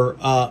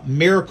over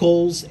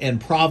miracles and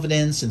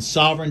providence and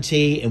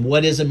sovereignty and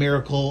what is a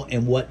miracle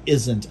and what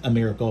isn't a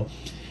miracle.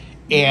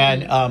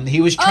 And he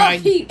was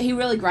trying... he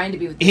really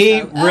grinded me with this.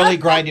 He really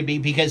grinded me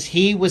because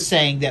he was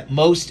saying that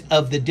most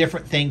of the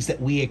different things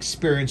that we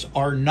experience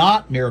are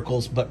not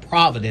miracles, but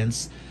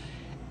providence.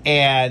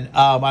 And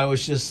I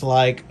was just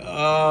like,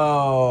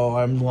 oh.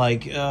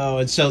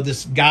 And so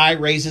this guy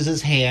raises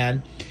his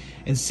hand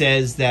and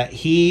says that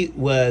he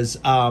was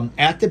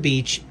at the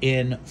beach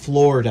in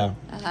Florida.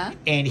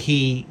 And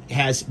he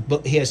has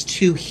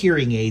 2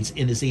 hearing aids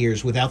in his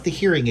ears. Without the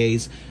hearing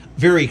aids,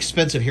 very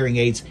expensive hearing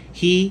aids,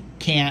 he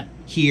can't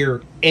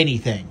hear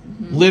anything.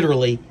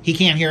 Literally, he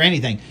can't hear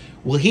anything.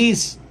 Well,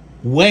 he's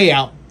way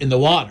out in the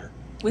water.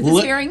 With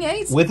his hearing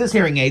aids? With his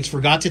hearing aids,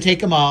 forgot to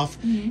take them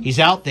off. He's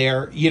out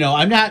there.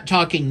 I'm not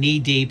talking knee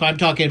deep. I'm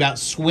talking about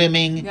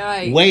swimming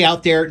way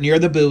out there near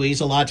the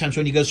buoys. A lot of times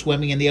when you go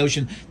swimming in the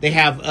ocean, they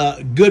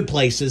have good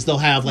places. They'll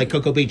have, like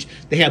Cocoa Beach,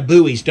 they have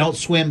buoys. Don't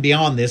swim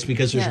beyond this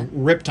because there's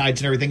riptides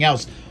and everything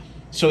else.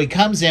 So he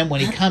comes in.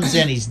 When he comes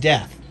in, he's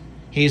deaf.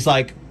 He's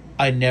like,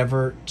 I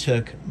never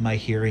took my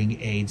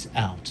hearing aids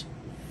out.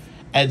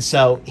 And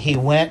so he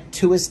went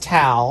to his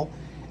towel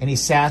and he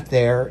sat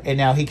there, and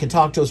now he can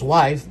talk to his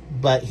wife,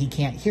 but he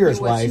can't hear his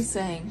wife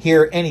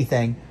hear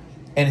anything.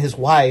 And his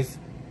wife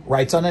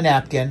writes on a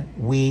napkin,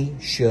 we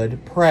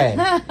should pray.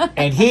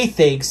 And he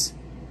thinks,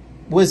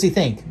 what does he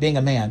think, being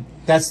a man?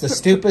 That's the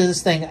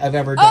stupidest thing I've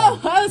ever done.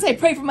 Oh, I would say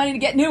pray for money to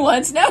get new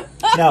ones. No.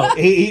 No,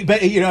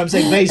 but you know what I'm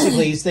saying?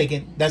 Basically, he's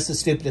thinking, that's the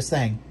stupidest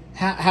thing.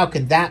 How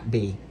can that be?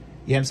 You know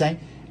what I'm saying?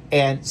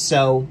 And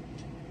so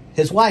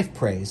his wife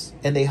prays,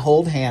 and they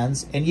hold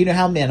hands, and you know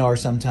how men are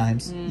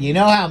sometimes. You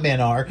know how men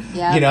are.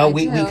 Yeah,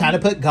 we kind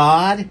of put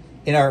God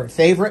in our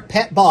favorite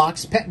pet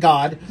box, pet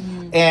God,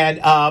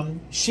 and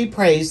she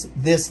prays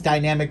this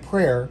dynamic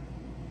prayer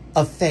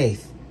of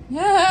faith.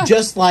 Yeah.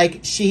 Just like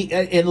she,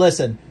 and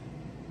listen,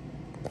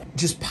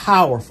 just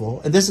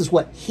powerful. And this is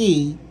what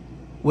he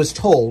was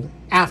told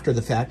after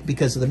the fact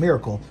because of the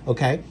miracle,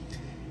 okay?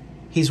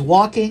 He's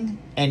walking,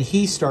 and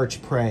he starts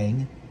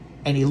praying,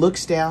 and he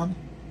looks down.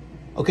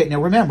 Okay,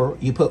 now remember,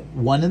 you put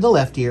one in the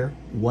left ear,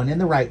 one in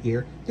the right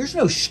ear. There's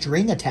no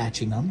string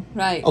attaching them.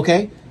 Right.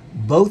 Okay?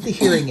 Both the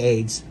hearing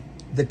aids,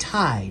 the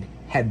tide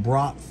had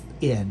brought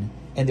in,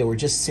 and they were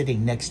just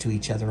sitting next to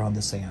each other on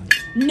the sand.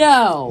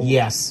 No.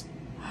 Yes.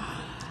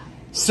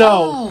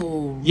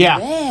 So,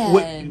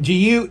 man. Do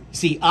you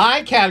see?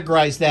 I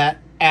categorize that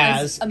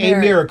as a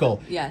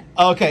miracle. Yeah.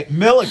 Okay,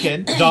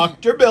 Milliken,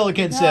 Dr.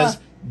 Milliken says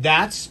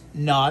that's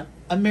not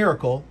a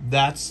miracle.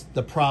 That's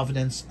the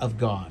providence of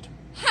God.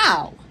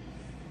 How?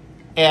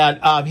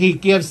 And he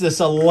gives this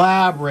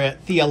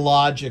elaborate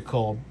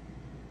theological,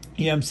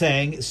 you know what I'm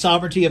saying,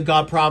 sovereignty of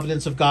God,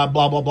 providence of God,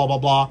 blah, blah, blah, blah,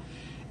 blah.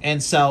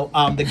 And so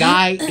the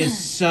guy is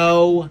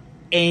so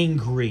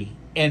angry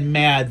and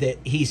mad that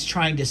he's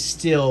trying to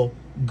steal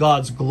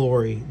God's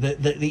glory, the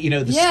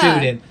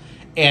student.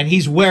 And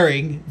he's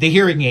wearing the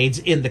hearing aids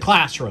in the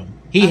classroom.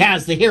 He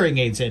has the hearing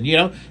aids in,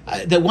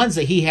 the ones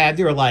that he had,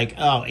 they were like,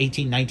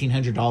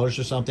 $1,900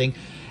 or something.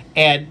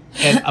 And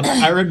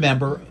I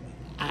remember...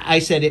 I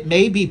said it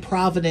may be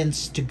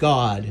providence to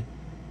God,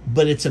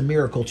 but it's a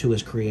miracle to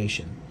his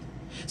creation.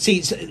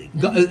 See,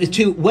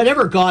 to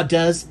whatever God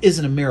does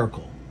isn't a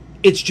miracle.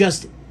 It's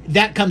just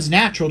that comes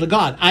natural to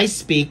God. I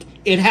speak,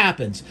 it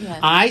happens. Yeah.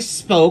 I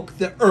spoke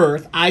the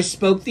earth. I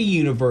spoke the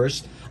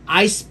universe.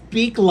 I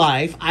speak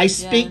life. I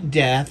speak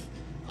death.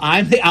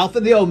 I'm the Alpha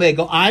and the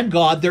Omega. I'm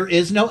God. There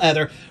is no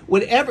other.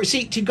 Whatever.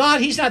 See, to God,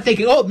 he's not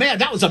thinking, oh, man,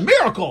 that was a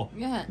miracle.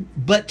 Yeah.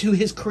 But to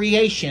his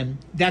creation,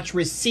 that's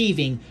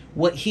receiving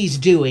what he's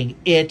doing.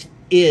 It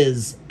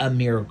is a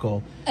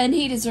miracle. And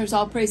he deserves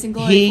all praise and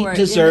glory He for it.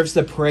 deserves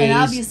the praise and glory. And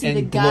obviously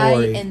the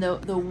guy and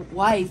the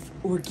wife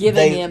were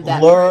giving him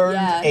that. They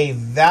learned a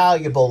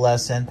valuable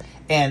lesson.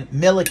 And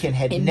Milliken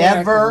had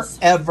never,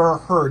 ever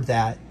heard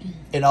that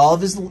in all of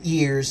his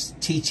years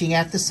teaching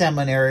at the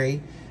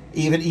seminary.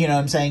 Even, you know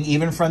what I'm saying,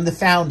 even from the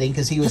founding,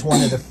 because he was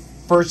one of the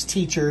first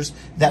teachers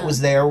that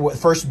was there,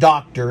 first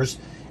doctors.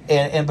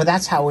 But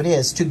that's how it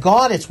is. To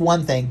God, it's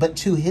one thing, but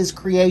to his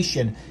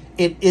creation,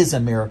 it is a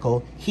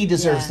miracle. He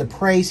deserves the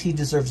praise. He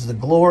deserves the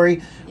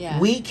glory. Yeah.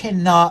 We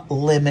cannot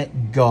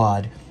limit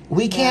God.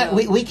 We can't.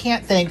 We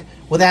can't think,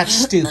 well, that's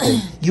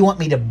stupid. You want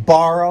me to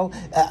borrow?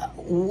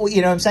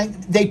 You know what I'm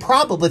saying? They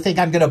probably think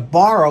I'm going to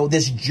borrow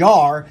this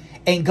jar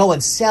and go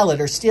and sell it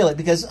or steal it,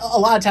 because a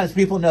lot of times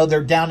people know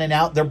they're down and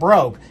out, they're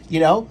broke, you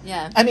know?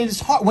 Yeah. I mean,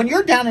 it's hard. When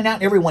you're down and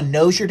out, everyone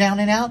knows you're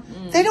down and out.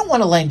 They don't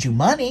want to lend you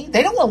money.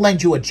 They don't want to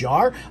lend you a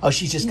jar. Oh,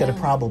 she's just going to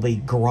probably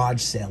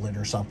garage sale it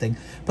or something.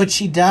 But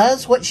she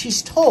does what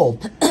she's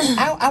told.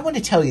 I want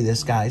to tell you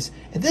this, guys.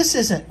 This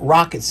isn't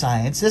rocket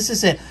science. This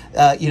isn't,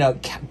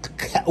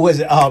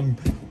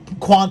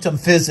 quantum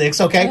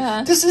physics, okay?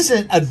 Yeah. This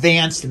isn't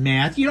advanced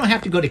math. You don't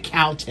have to go to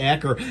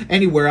Caltech or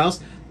anywhere else,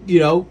 you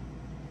know.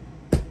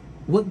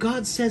 What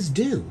God says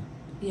do.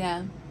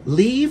 Yeah.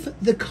 Leave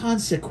the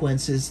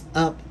consequences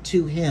up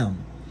to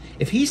him.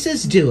 If he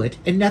says do it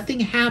and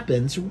nothing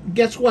happens,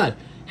 guess what?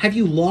 Have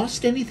you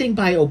lost anything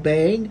by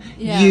obeying?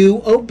 Yeah.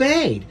 You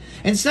obeyed.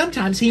 And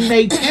sometimes he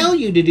may tell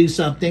you to do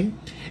something,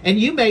 and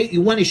you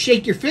want to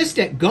shake your fist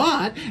at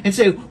God and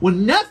say, well,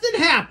 nothing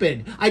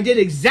happened. I did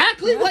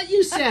exactly what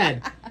you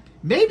said.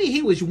 Maybe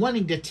he was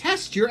wanting to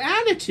test your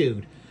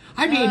attitude.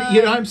 I mean,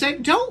 you know what I'm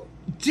saying? Don't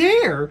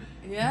dare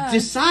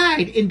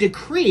decide and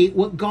decree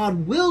what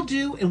God will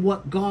do and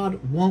what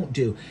God won't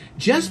do.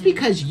 Just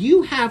because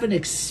you haven't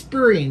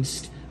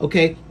experienced,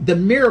 the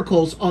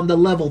miracles on the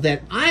level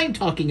that I'm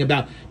talking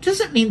about,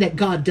 doesn't mean that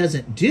God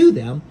doesn't do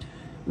them.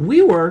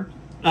 We were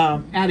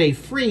at a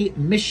free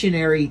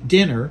missionary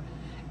dinner,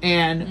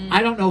 and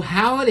I don't know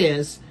how it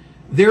is,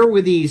 there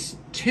were these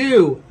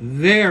two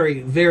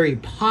very, very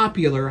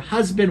popular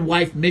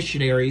husband-wife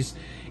missionaries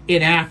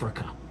in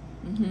Africa.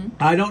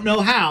 I don't know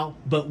how,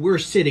 but we're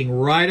sitting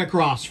right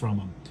across from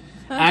them.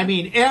 I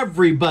mean,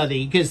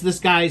 everybody, because this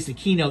guy's the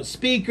keynote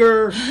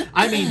speaker.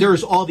 I mean,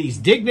 there's all these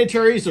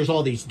dignitaries, there's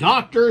all these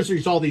doctors,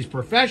 there's all these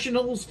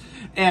professionals.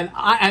 And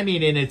I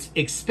mean, and it's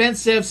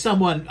expensive.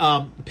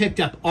 Someone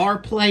picked up our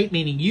plate,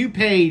 meaning you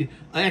paid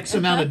X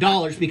amount of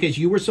dollars because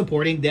you were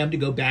supporting them to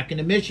go back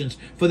into missions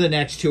for the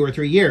next 2 or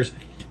 3 years.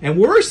 And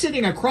we're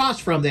sitting across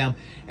from them,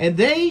 and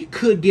they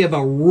could give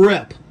a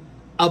rip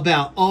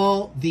about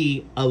all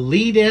the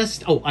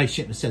elitist. Oh, I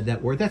shouldn't have said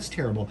that word. That's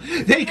terrible.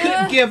 They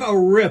couldn't give a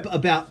rip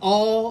about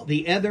all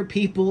the other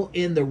people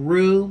in the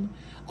room,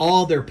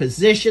 all their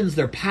positions,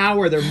 their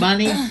power, their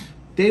money.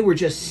 They were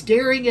just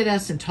staring at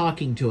us and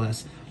talking to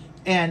us.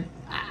 And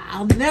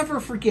I'll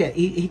never forget,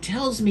 he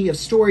tells me of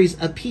stories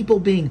of people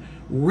being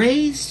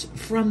raised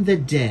from the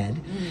dead.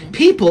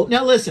 People,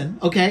 now listen,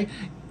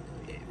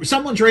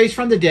 someone's raised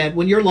from the dead.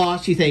 When you're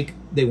lost, you think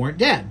they weren't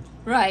dead.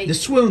 Right. The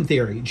swoon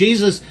theory.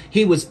 Jesus,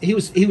 he was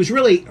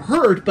really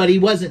hurt, but he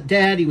wasn't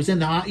dead. He was in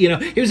the,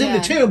 he was in the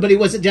tomb, but he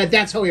wasn't dead.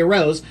 That's how he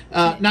arose.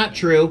 Not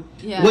true.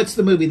 Yeah. What's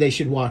the movie they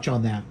should watch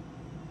on that?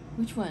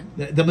 Which one?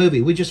 The movie.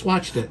 We just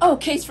watched it. Oh,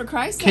 Case for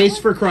Christ? Case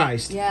for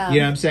Christ. Yeah.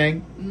 You know what I'm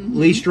saying?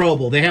 Lee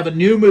Strobel. They have a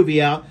new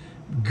movie out.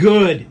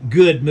 Good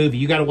movie.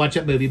 You got to watch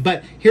that movie.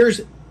 But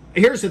here's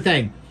the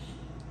thing.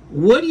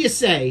 What do you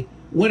say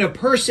when a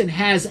person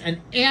has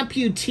an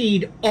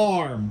amputated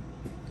arm?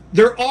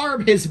 Their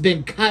arm has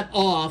been cut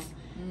off,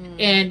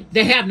 and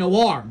they have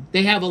no arm.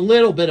 They have a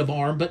little bit of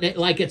arm, but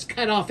it's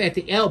cut off at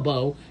the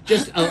elbow,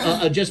 just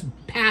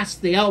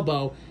past the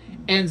elbow.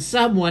 And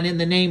someone in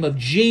the name of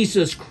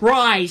Jesus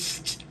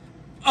Christ,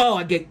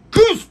 I get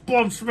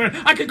goosebumps, man.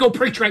 I could go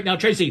preach right now,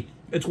 Tracey.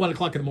 It's 1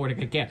 o'clock in the morning.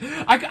 I can't.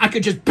 I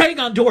could just bang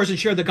on doors and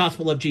share the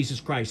gospel of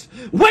Jesus Christ.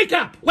 Wake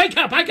up! Wake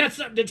up! I got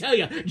something to tell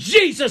you.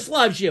 Jesus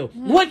loves you.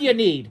 What do you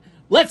need?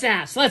 Let's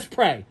ask. Let's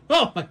pray.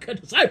 Oh, my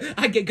goodness.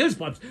 I get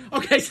goosebumps.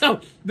 Okay,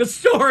 so the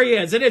story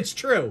is, and it's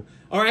true,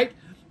 all right?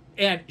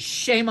 And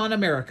shame on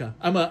America.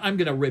 I'm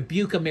going to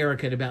rebuke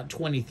America in about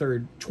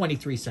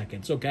 23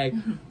 seconds, okay?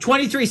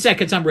 23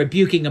 seconds, I'm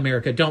rebuking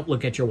America. Don't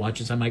look at your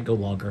watches. I might go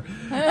longer.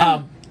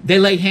 They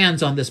lay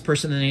hands on this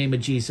person in the name of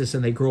Jesus,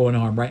 and they grow an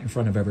arm right in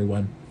front of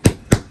everyone.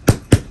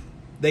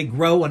 They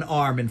grow an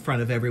arm in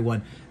front of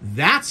everyone.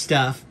 That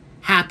stuff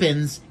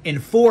happens in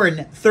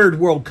foreign third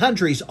world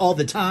countries all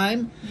the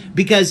time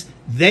because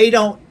they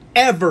don't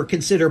ever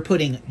consider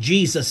putting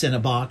Jesus in a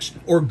box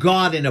or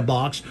God in a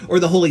box or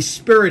the Holy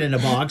Spirit in a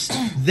box.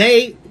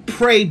 They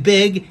pray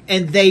big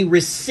and they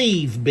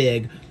receive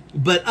big.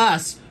 But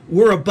us,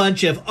 we're a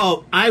bunch of,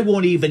 I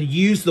won't even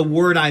use the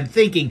word I'm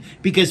thinking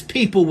because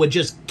people would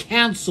just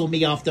cancel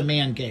me off the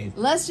man cave.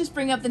 Let's just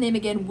bring up the name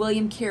again,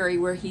 William Carey,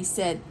 where he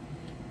said,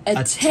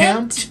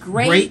 attempt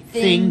great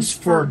things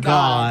for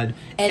God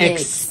and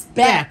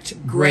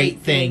expect great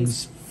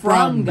things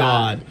from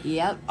God.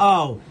 Yep.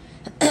 Oh,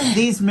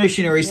 these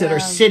missionaries that are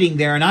sitting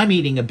there, and I'm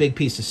eating a big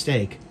piece of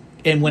steak.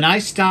 And when I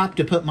stop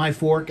to put my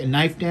fork and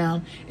knife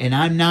down, and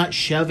I'm not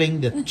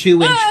shoving the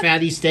 2-inch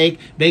fatty steak,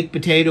 baked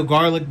potato,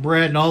 garlic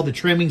bread, and all the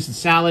trimmings and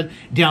salad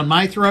down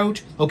my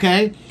throat,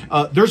 okay?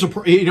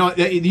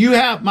 You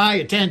have my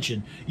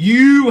attention.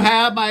 You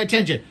have my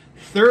attention.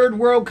 Third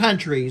world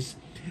countries,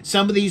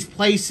 some of these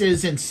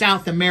places in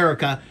South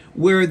America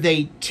where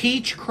they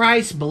teach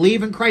Christ,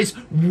 believe in Christ,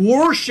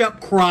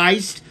 worship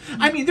Christ.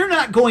 I mean, they're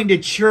not going to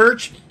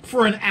church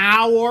for an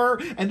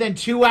hour and then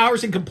 2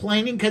 hours and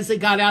complaining because they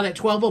got out at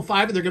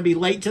 12:05 and they're going to be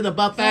late to the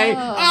buffet.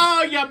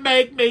 Oh, you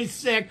make me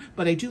sick.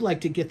 But I do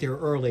like to get there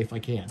early if I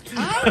can.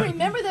 I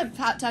remember them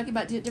talking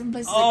about different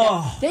places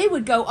like that. They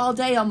would go all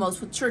day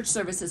almost with church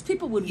services.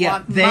 People would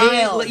walk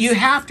miles. You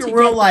have to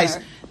realize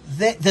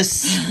that the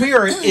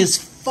Spirit is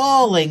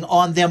falling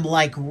on them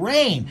like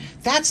rain.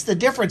 That's the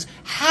difference.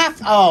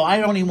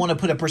 I don't even want to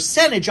put a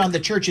percentage on the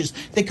churches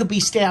that could be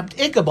stamped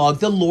Ichabod.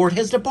 The Lord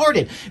has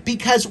departed.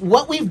 Because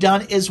what we've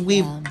done is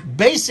we've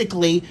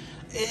basically,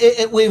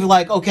 we've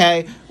like,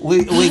 okay,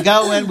 we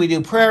go in, we do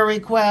prayer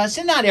requests,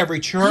 and not every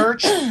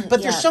church,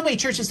 but there's so many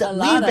churches that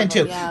we've been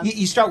to. Yeah.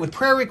 You start with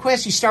prayer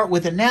requests, you start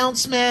with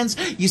announcements,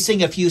 you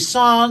sing a few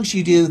songs,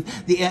 you do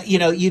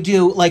you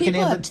do like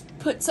People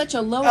put such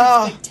a low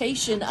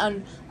expectation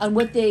on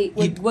what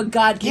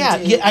God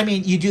can do. Yeah, I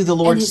mean, you do the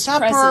Lord's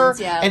Supper,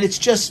 and it's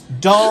just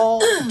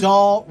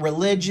dull,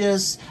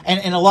 religious,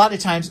 and a lot of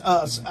times,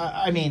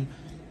 I mean,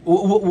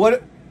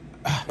 what?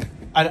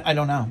 I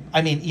don't know.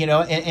 I mean,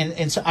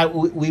 and so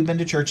we've been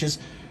to churches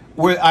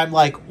where I'm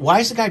like, why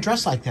is the guy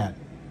dressed like that?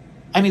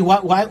 I mean,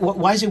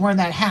 why is he wearing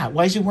that hat?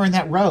 Why is he wearing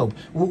that robe?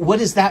 What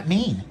does that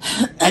mean?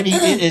 I mean,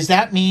 does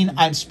that mean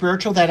I'm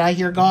spiritual, that I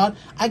hear God?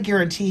 I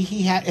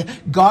guarantee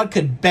God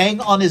could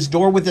bang on his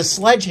door with a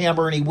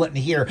sledgehammer and he wouldn't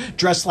hear,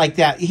 dressed like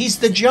that. He's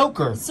the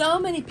Joker. So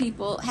many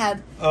people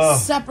have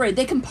separated.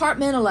 They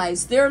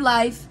compartmentalize their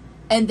life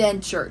and then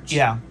church.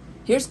 Yeah.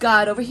 Here's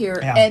God over here,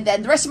 and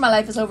then the rest of my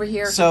life is over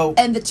here. So,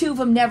 and the two of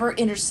them never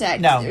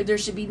intersect. No. There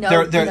should be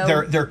no...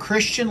 Their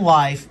Christian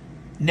life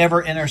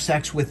never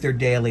intersects with their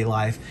daily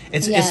life.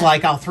 It's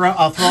like I'll throw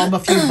them a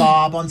few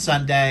bob on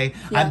Sunday.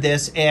 I'm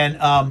this,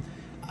 and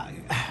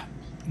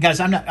guys,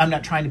 I'm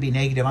not trying to be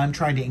negative. I'm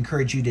trying to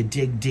encourage you to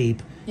dig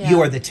deep.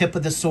 You are the tip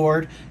of the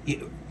sword.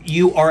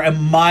 You are a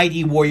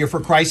mighty warrior for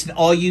Christ, and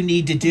all you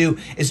need to do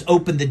is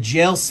open the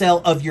jail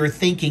cell of your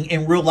thinking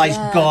and realize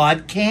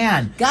God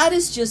can. God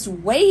is just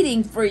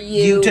waiting for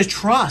you to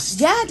trust.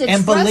 To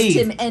and trust believe.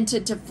 Him and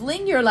to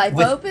fling your life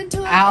open to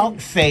Him.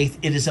 Without faith,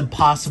 it is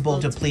impossible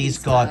to please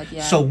God.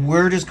 So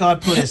where does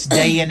God put us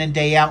day in and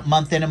day out,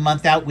 month in and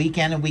month out, week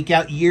in and week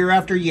out, year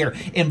after year,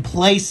 in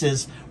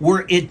places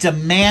where it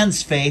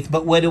demands faith,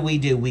 but what do?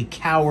 We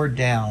cower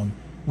down.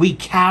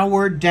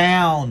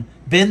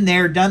 Been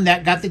there, done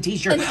that, got the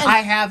t-shirt. I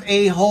have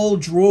a whole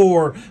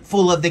drawer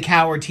full of the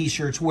coward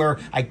t-shirts where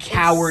I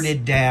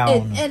cowered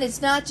down. And it's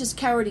not just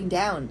cowarding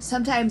down.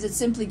 Sometimes it's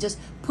simply just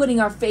putting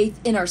our faith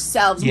in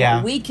ourselves and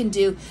what we can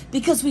do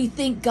because we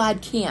think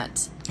God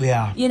can't.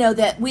 Yeah.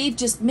 That we've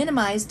just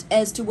minimized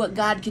as to what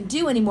God can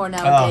do anymore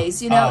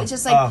nowadays. It's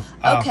just like,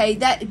 okay,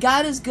 that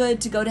God is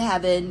good to go to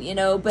heaven,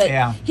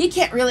 but He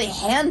can't really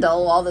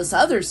handle all this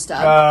other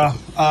stuff.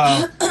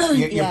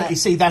 You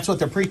see, that's what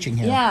they're preaching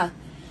here. Yeah.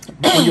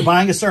 When you're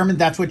buying a sermon,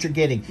 that's what you're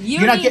getting.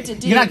 You're not getting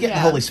the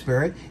Holy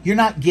Spirit. You're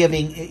not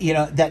giving,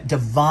 that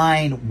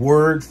divine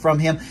word from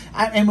Him.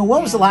 I mean,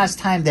 when was the last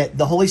time that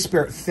the Holy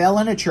Spirit fell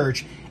in a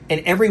church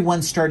and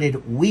everyone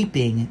started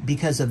weeping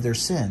because of their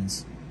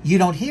sins? You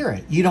don't hear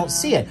it. You don't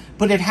see it.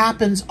 But it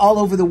happens all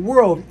over the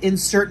world in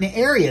certain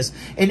areas.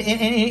 And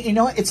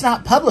it's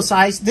not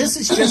publicized. This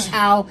is just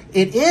how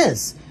it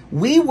is.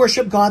 We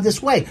worship God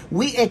this way.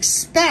 We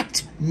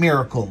expect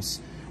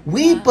miracles.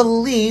 We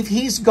believe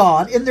He's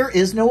God and there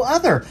is no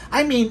other.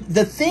 I mean,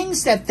 the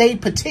things that they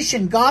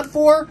petition God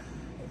for,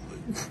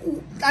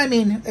 I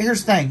mean,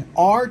 here's the thing.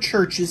 Our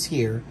churches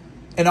here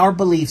and our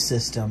belief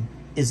system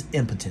is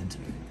impotent.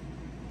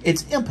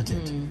 It's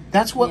impotent.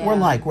 That's what we're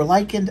like. We're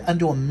likened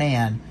unto a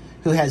man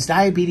who has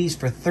diabetes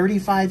for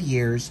 35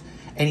 years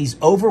and he's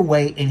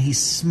overweight and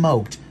he's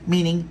smoked,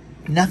 meaning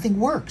nothing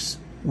works.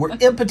 We're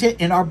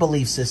impotent in our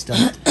belief system.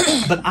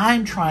 But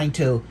I'm trying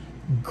to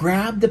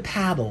grab the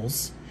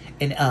paddles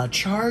and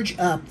charge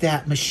up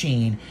that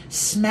machine,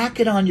 smack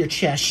it on your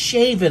chest,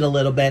 shave it a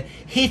little bit,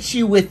 hit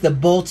you with the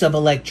bolts of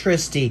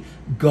electricity.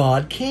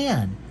 God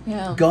can.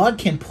 Yeah. God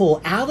can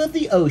pull out of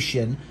the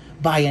ocean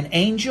by an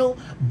angel,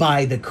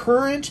 by the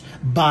current,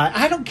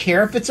 I don't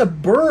care if it's a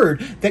bird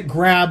that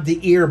grabbed the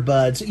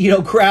earbuds,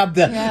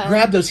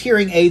 grabbed those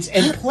hearing aids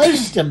and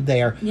placed them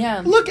there.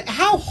 Yeah. Look,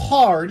 how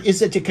hard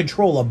is it to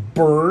control a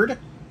bird?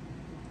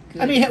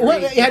 Good I mean,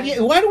 grief.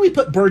 why do we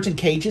put birds in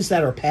cages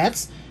that are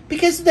pets?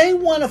 Because they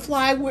want to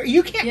fly where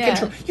you can't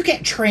control. You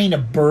can't train a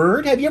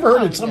bird. Have you ever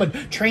heard of someone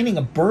training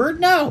a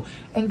bird? No.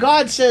 And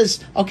God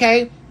says,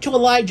 okay, to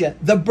Elijah,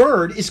 the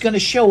bird is going to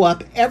show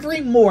up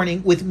every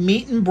morning with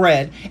meat and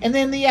bread, and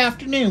then in the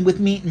afternoon with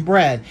meat and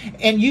bread,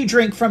 and you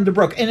drink from the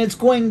brook. And it's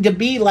going to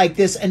be like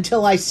this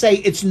until I say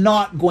it's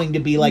not going to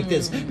be like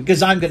this,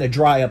 because I'm going to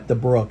dry up the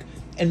brook.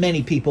 And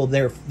many people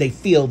they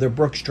feel their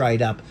brook's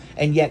dried up.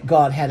 And yet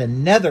God had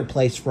another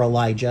place for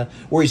Elijah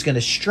where he's going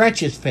to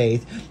stretch his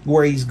faith,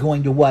 where he's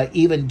going to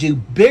even do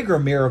bigger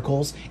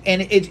miracles.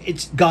 And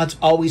it's God's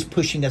always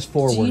pushing us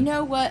forward. Do you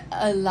know what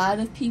a lot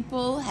of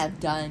people have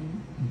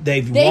done?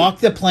 They've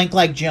walked the plank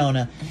like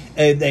Jonah.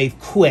 They've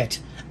quit.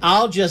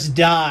 I'll just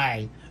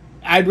die.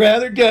 I'd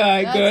rather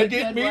die. God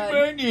didn't meet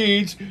my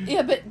needs.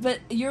 Yeah, but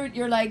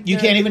you're like... You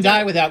can't even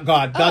die without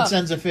God. God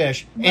sends a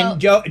fish. Well,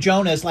 and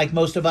Jonah is like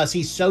most of us.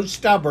 He's so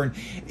stubborn.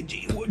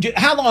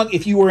 How long,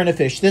 if you were in a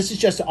fish? This is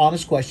just an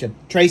honest question.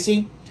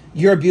 Tracey,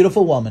 you're a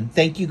beautiful woman.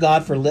 Thank you,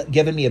 God, for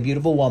giving me a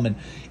beautiful woman.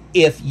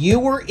 If you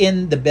were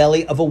in the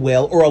belly of a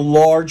whale or a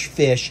large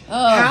fish,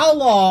 how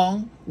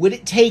long would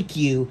it take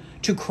you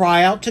to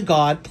cry out to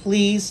God,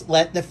 please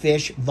let the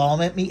fish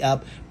vomit me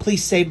up.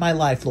 Please save my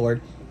life, Lord.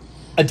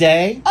 A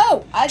day?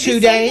 Oh, 2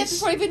 days?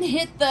 Before I even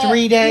hit the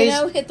 3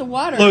 days? Hit the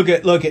water.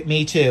 Look at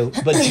me too.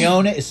 But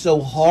Jonah is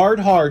so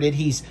hard-hearted.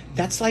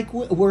 That's like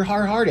we're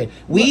hard-hearted.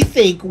 We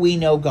think we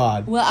know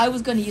God. Well, I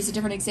was going to use a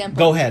different example.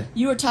 Go ahead.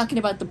 You were talking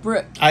about the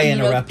brook. I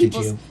interrupted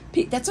you.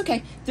 That's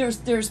okay.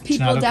 There's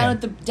people down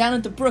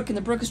at the brook, and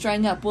the brook is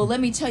drying up. Well, let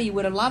me tell you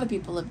what a lot of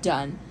people have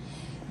done.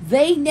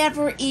 They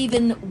never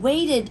even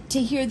waited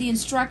to hear the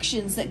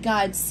instructions that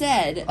God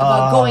said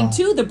about going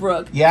to the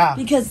brook. Yeah.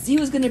 Because he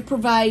was going to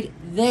provide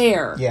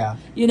there. Yeah.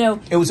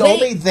 It was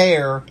only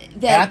there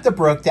at the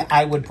brook that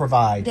I would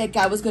provide. That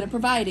God was going to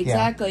provide,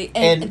 exactly.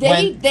 Yeah. And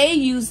they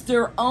used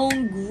their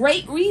own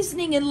great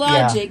reasoning and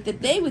logic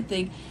that they would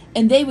think,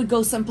 and they would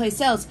go someplace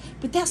else.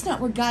 But that's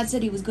not where God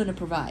said he was going to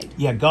provide.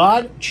 Yeah,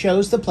 God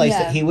chose the place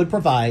that he would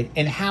provide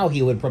and how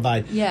he would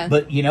provide. Yeah.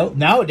 But,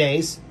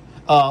 nowadays...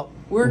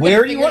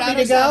 where do you want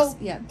me to go?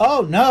 Yeah.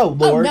 Oh no,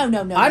 Lord! Oh,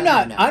 no,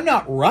 I'm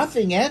not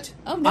roughing it.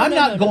 Oh, no, I'm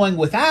not going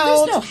without.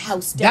 There's no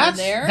house down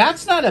there.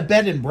 That's not a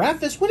bed and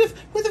breakfast. What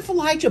if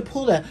Elijah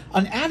pulled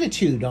an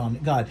attitude on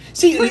God?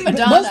 See,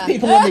 most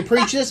people when they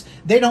preach this,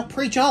 they don't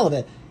preach all of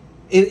it.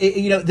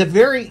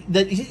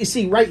 You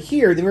see right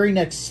here, the very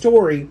next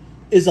story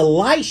is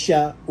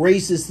Elisha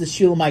raises the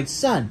Shulamite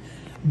son,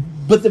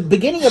 but the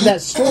beginning of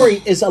that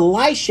story is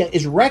Elisha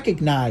is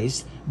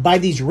recognized by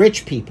these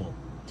rich people.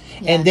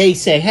 Yeah. And they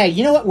say, hey,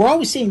 you know what? We're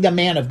always seeing the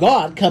man of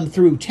God come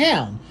through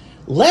town.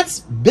 Let's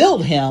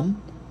build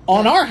him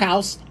on our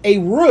house a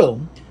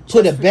room,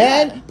 put a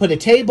bed, put a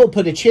table,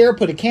 put a chair,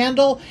 put a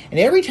candle. And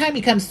every time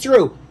he comes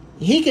through,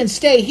 he can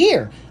stay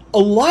here.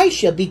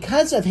 Elisha,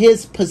 because of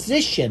his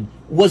position,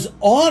 was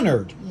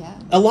honored. Yeah.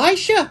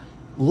 Elisha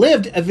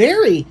lived a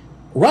very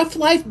rough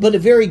life, but a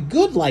very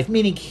good life,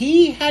 meaning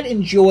he had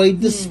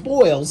enjoyed the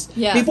spoils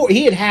before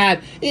he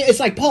had. It's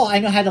like Paul, I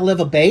know how to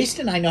live abased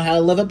and I know how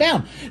to live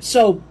abound.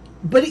 So,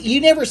 but you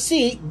never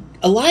see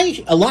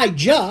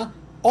Elijah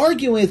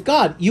arguing with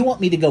God. You want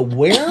me to go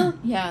where?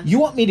 Yeah. You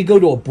want me to go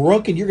to a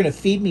brook and you're going to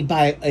feed me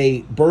by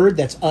a bird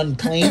that's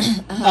unclean?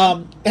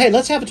 Hey,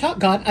 let's have a talk,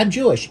 God. I'm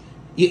Jewish.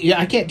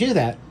 I can't do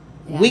that.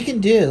 Yeah. We can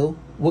do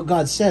what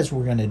God says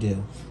we're going to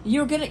do.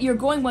 You're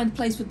going one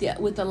place with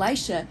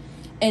Elisha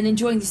and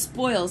enjoying the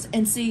spoils,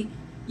 and see,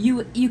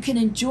 you can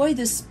enjoy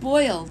the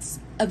spoils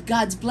of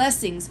God's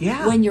blessings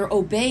when you're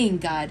obeying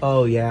God.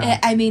 Oh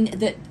yeah. I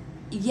mean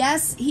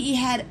yes, he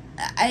had.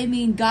 I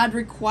mean, God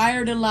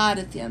required a lot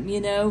of him,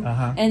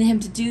 and him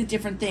to do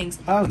different things.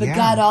 Oh, but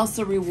God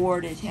also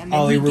rewarded him.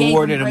 And he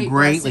rewarded him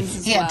greatly.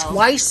 He had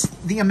twice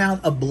the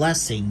amount of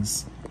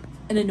blessings.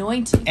 An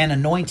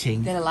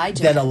anointing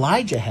that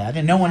Elijah had,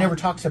 and no one ever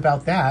talks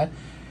about that.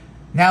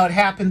 Now it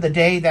happened the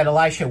day that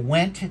Elisha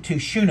went to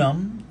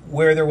Shunem,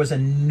 where there was a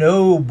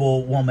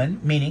noble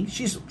woman, meaning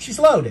she's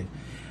loaded.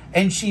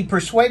 And she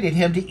persuaded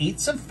him to eat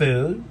some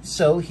food,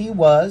 so he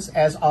was,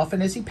 as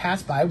often as he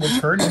passed by,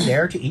 would turn in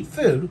there to eat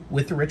food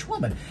with the rich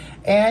woman.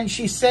 And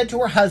she said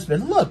to her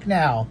husband, look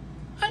now,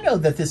 I know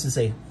that this is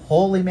a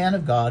holy man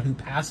of God who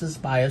passes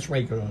by us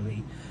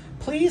regularly.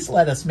 Please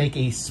let us make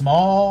a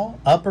small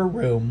upper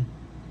room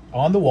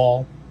on the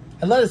wall,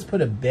 and let us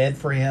put a bed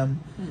for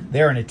him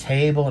there, and a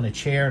table and a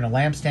chair and a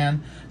lampstand,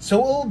 so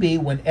it will be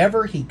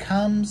whenever he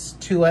comes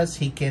to us,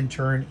 he can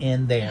turn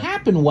in there. It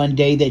happened one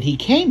day that he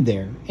came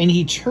there, and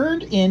he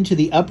turned into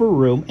the upper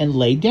room and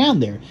laid down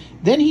there.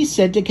 Then he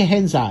said to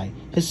Gehazi,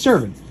 his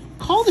servant,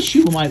 call the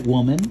Shulamite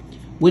woman.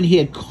 When he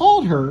had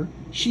called her,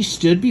 she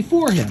stood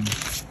before him.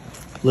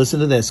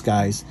 Listen to this,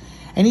 guys.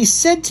 And he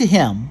said to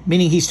him,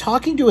 meaning he's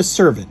talking to a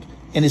servant,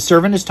 and his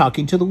servant is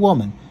talking to the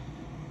woman,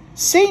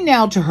 say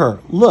now to her,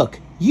 look,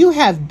 you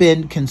have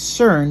been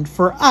concerned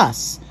for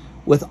us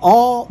with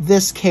all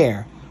this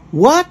care.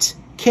 What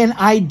can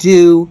I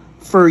do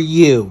for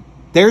you?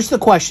 There's the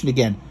question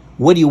again.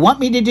 What do you want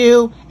me to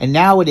do? And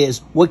now it is,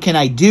 what can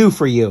I do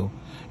for you?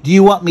 Do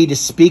you want me to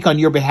speak on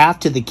your behalf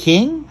to the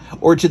king?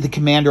 or to the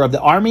commander of the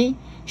army?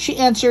 She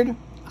answered,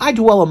 I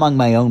dwell among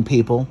my own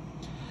people.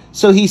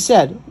 So he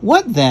said,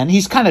 what then?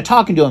 He's kind of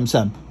talking to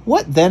himself.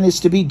 What then is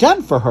to be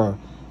done for her?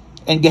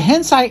 And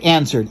Gehazi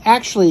answered,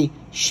 actually,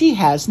 she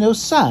has no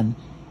son,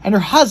 and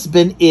her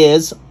husband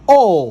is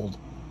old.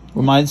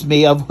 Reminds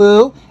me of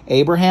who?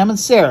 Abraham and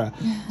Sarah.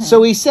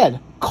 So he said,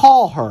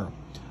 call her.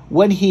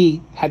 When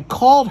he had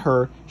called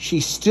her, she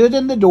stood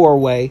in the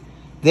doorway.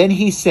 Then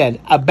he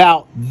said,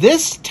 about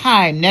this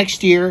time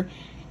next year,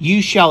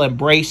 you shall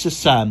embrace a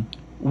son.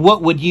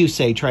 What would you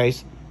say,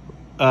 Trace?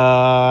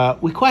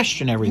 We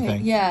question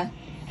everything. Yeah.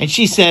 And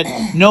she said,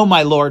 no,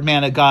 my lord,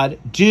 man of God,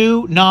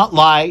 do not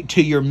lie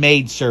to your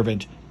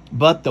maidservant.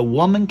 But the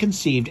woman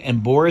conceived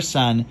and bore a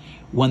son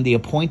when the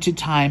appointed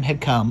time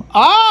had come.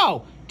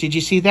 Oh, did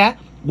you see that?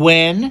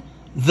 When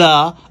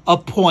the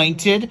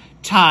appointed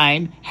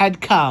time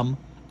had come,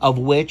 of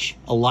which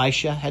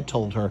Elisha had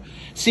told her.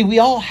 See, we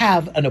all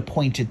have an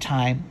appointed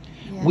time.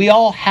 Yeah. We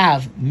all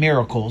have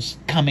miracles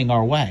coming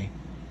our way.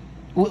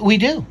 We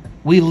do.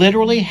 We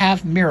literally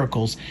have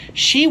miracles.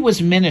 She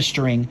was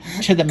ministering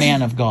to the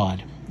man of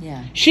God.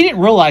 Yeah. She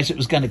didn't realize it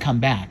was going to come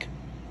back.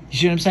 You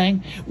see what I'm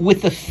saying?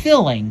 With the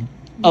filling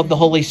of the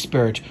Holy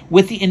Spirit,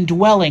 with the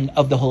indwelling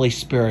of the Holy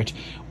Spirit,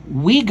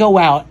 we go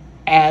out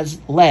as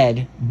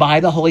led by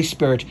the Holy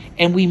Spirit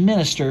and we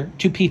minister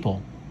to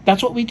people.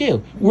 That's what we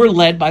do. We're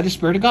led by the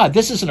Spirit of God.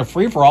 This isn't a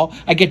free-for-all.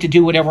 I get to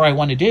do whatever I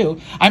want to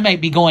do. I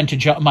might be going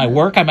to my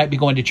work. I might be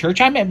going to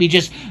church. I might be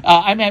just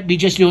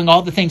doing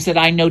all the things that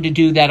I know to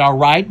do that are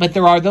right. But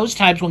there are those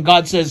times when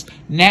God says,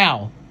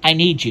 now I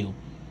need you.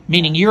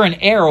 Meaning you're an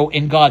arrow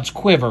in God's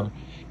quiver.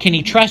 Can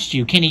he trust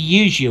you? Can he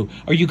use you?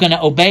 Are you going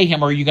to obey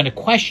him or are you going to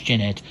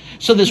question it?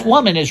 So this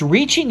woman is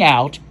reaching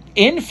out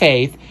in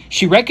faith.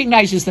 She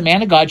recognizes the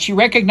man of God. She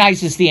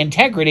recognizes the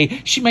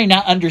integrity. She may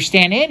not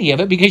understand any of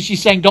it because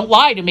she's saying, don't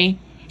lie to me.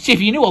 See, if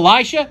you knew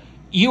Elisha,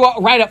 you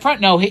are right up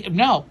front. No,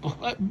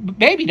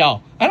 baby,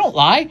 no, I don't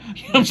lie.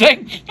 You know what I'm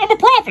saying? I'm a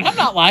prophet. I'm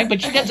not lying,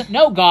 but she doesn't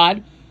know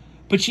God.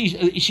 But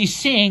she's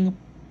seeing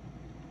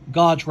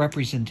God's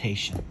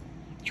representation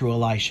through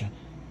Elisha.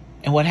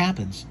 And what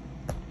happens?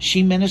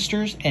 She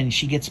ministers and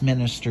she gets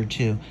ministered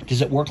to.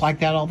 Does it work like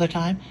that all the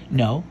time?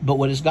 No. But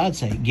what does God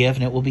say? Give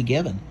and it will be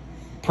given.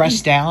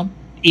 Pressed down,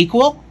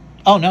 equal?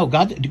 Oh no,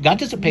 God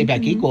doesn't pay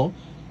back equal.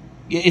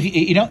 If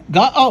you know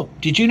God, oh,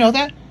 did you know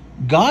that?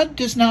 God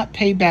does not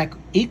pay back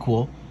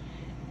equal.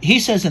 He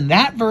says in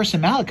that verse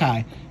in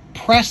Malachi,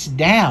 pressed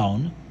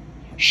down,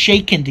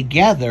 shaken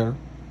together,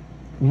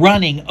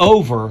 running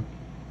over,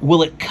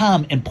 will it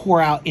come and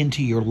pour out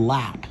into your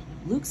lap.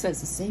 Luke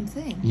says the same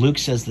thing. Luke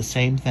says the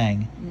same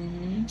thing.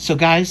 Mm-hmm. So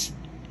guys,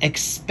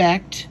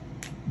 expect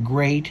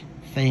great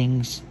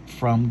things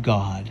from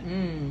God.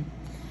 Mm.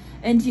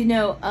 And you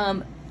know,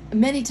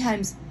 many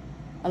times,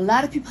 a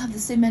lot of people have the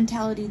same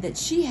mentality that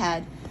she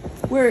had,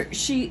 where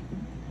she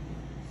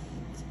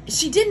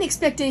didn't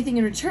expect anything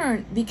in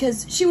return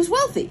because she was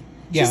wealthy.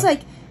 Yeah. She's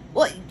like,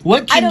 well,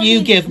 what can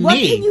you give me? What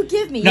can you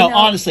give me? No, you know?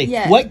 honestly,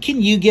 yeah. What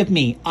can you give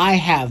me? I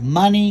have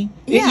money.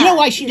 Yeah. You know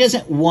why she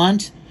doesn't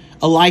want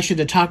Elisha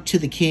to talk to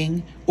the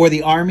king or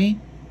the army?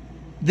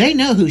 They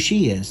know who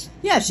she is.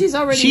 Yeah, she's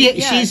already.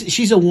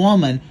 She's a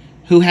woman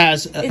who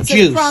has it's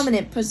juice. a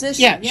prominent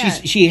position.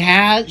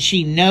 Yeah,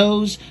 she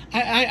knows.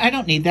 I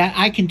don't need that.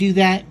 I can do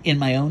that in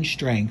my own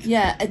strength.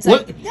 Yeah, it's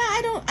like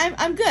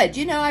I'm good.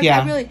 You know,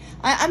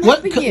 I'm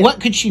helping you. What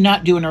could she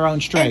not do in her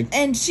own strength?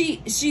 And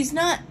she's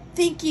not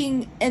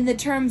thinking in the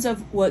terms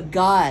of what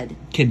God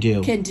can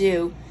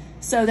do.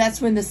 So that's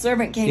when the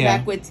servant came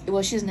back with,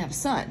 well, she doesn't have a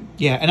son.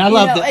 Yeah, and I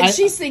love that. And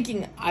she's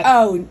thinking,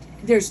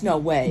 there's no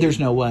way. There's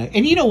no way.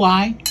 And you know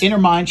why? In her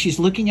mind, she's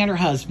looking at her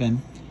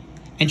husband,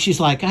 and she's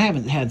like, I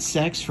haven't had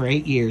sex for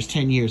 8 years,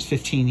 10 years,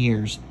 15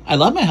 years. I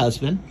love my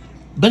husband,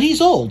 but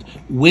he's old.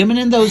 Women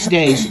in those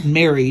days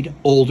married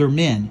older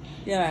men.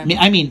 Yeah.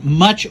 I mean,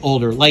 much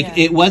older.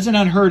 It wasn't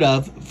unheard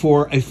of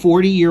for a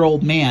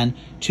 40-year-old man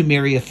to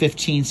marry a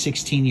 15,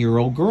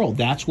 16-year-old girl.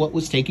 That's what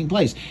was taking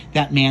place.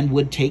 That man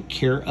would take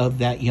care of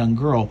that young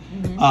girl.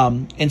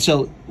 Mm-hmm. And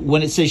so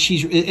when it says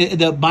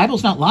the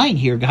Bible's not lying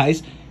here,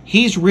 guys.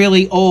 He's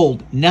really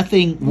old.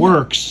 Nothing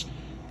works.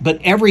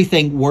 But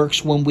everything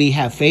works when we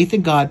have faith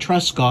in God,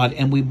 trust God,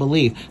 and we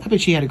believe. I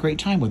bet she had a great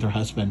time with her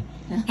husband.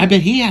 I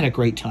bet he had a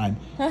great time.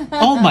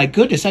 Oh, my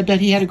goodness. I bet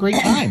he had a great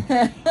time.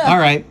 All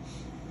right.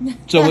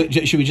 So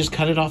should we just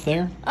cut it off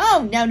there?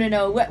 Oh,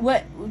 no.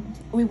 What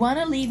we want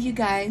to leave you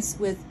guys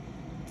with,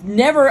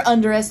 never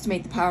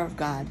underestimate the power of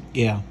God.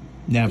 Yeah,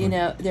 never. You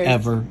know,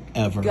 ever.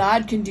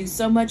 God can do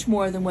so much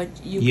more than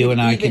what you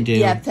and I can do.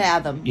 Yeah,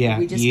 fathom. Yeah,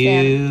 we just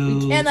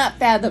can't. We cannot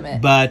fathom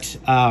it. But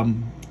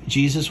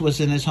Jesus was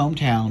in his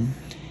hometown,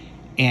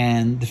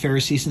 and the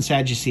Pharisees and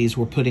Sadducees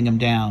were putting him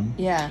down.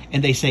 Yeah.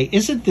 And they say,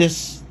 isn't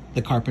this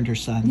the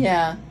carpenter's son?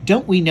 Yeah.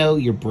 Don't we know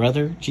your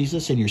brother,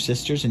 Jesus, and your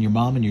sisters, and your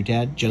mom, and your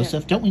dad,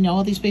 Joseph? Yeah. Don't we know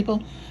all these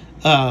people?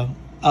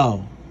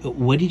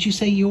 What did you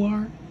say you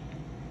are?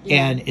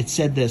 Yeah. And it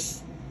said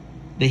this,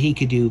 that he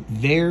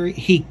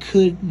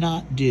could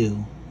not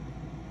do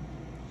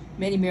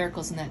Many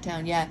miracles in that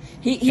town, yeah.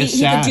 He It's could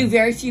sad. do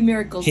very few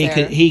miracles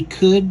there. He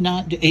could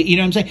not do, you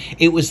know what I'm saying?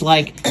 It was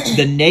like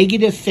the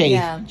negative faith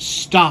Yeah.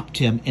 stopped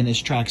him in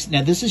his tracks.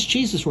 Now, this is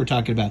Jesus we're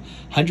talking about.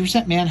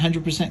 100% man,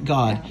 100%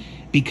 God. Yeah.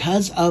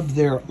 Because of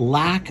their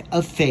lack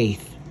of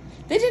faith,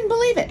 They didn't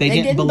believe it. They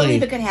didn't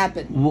believe it could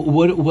happen.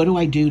 what do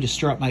I do to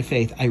stir up my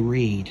faith? I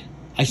read.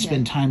 I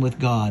spend time with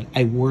God.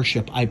 I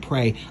worship. I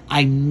pray.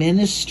 I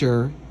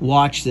minister,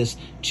 watch this,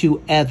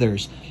 to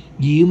others.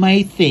 You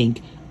may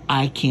think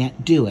I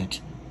can't do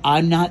it.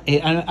 I'm not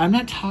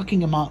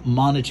talking about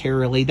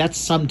monetarily. That's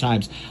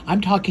sometimes.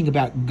 I'm talking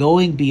about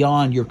going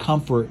beyond your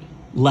comfort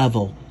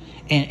level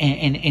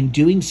and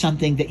doing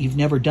something that you've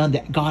never done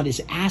that God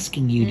is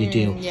asking you to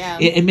do. Yeah.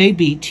 It may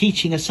be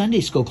teaching a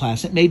Sunday school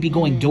class. It may be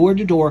going door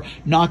to door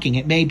knocking.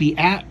 It may be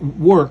at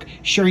work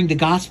sharing the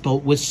gospel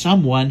with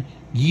someone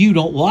you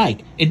don't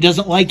like and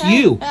doesn't like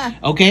you.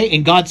 Okay?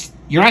 And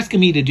you're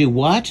asking me to do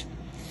what?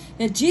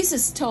 Now,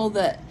 Jesus told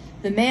the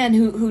man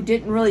who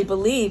didn't really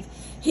believe,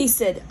 he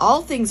said,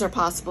 all things are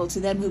possible to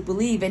them who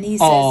believe. And he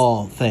says,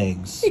 all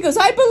things. he goes,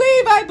 I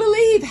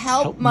believe.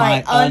 Help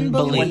my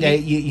unbelief. One day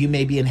you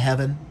may be in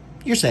heaven.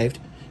 You're saved.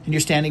 And you're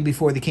standing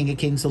before the King of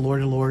Kings, the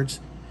Lord of Lords.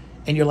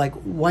 And you're like,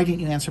 why didn't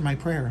you answer my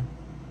prayer?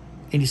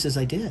 And he says,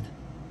 I did.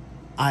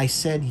 I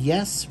said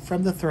yes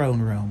from the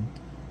throne room.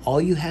 All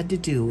you had to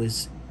do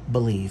is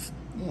believe.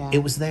 Yeah.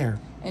 It was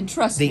there. And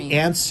trust me. The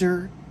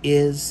answer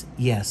is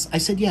yes. I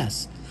said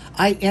yes.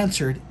 I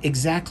answered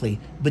exactly,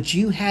 but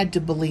you had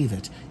to believe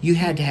it. You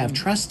had to have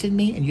trust in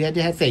me, and you had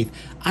to have faith.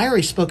 I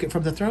already spoke it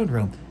from the throne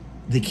room.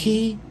 The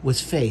key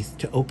was faith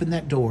to open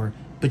that door,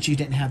 but you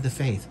didn't have the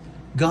faith.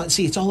 God,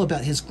 see, it's all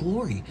about His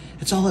glory.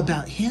 It's all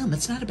about Him.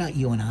 It's not about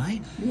you and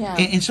I. Yeah.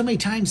 And so many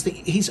times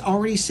He's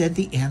already said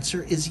the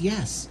answer is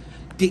yes.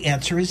 The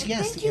answer is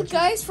yes. Thank you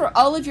guys for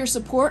all of your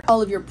support,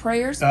 all of your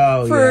prayers,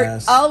 Oh, for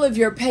yes. all of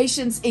your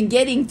patience in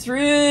getting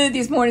through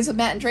these mornings with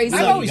Matt and Tracy.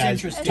 I'm always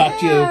interested. Talk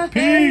to you.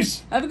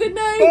 Peace. Have a good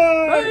night.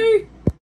 Bye. Bye.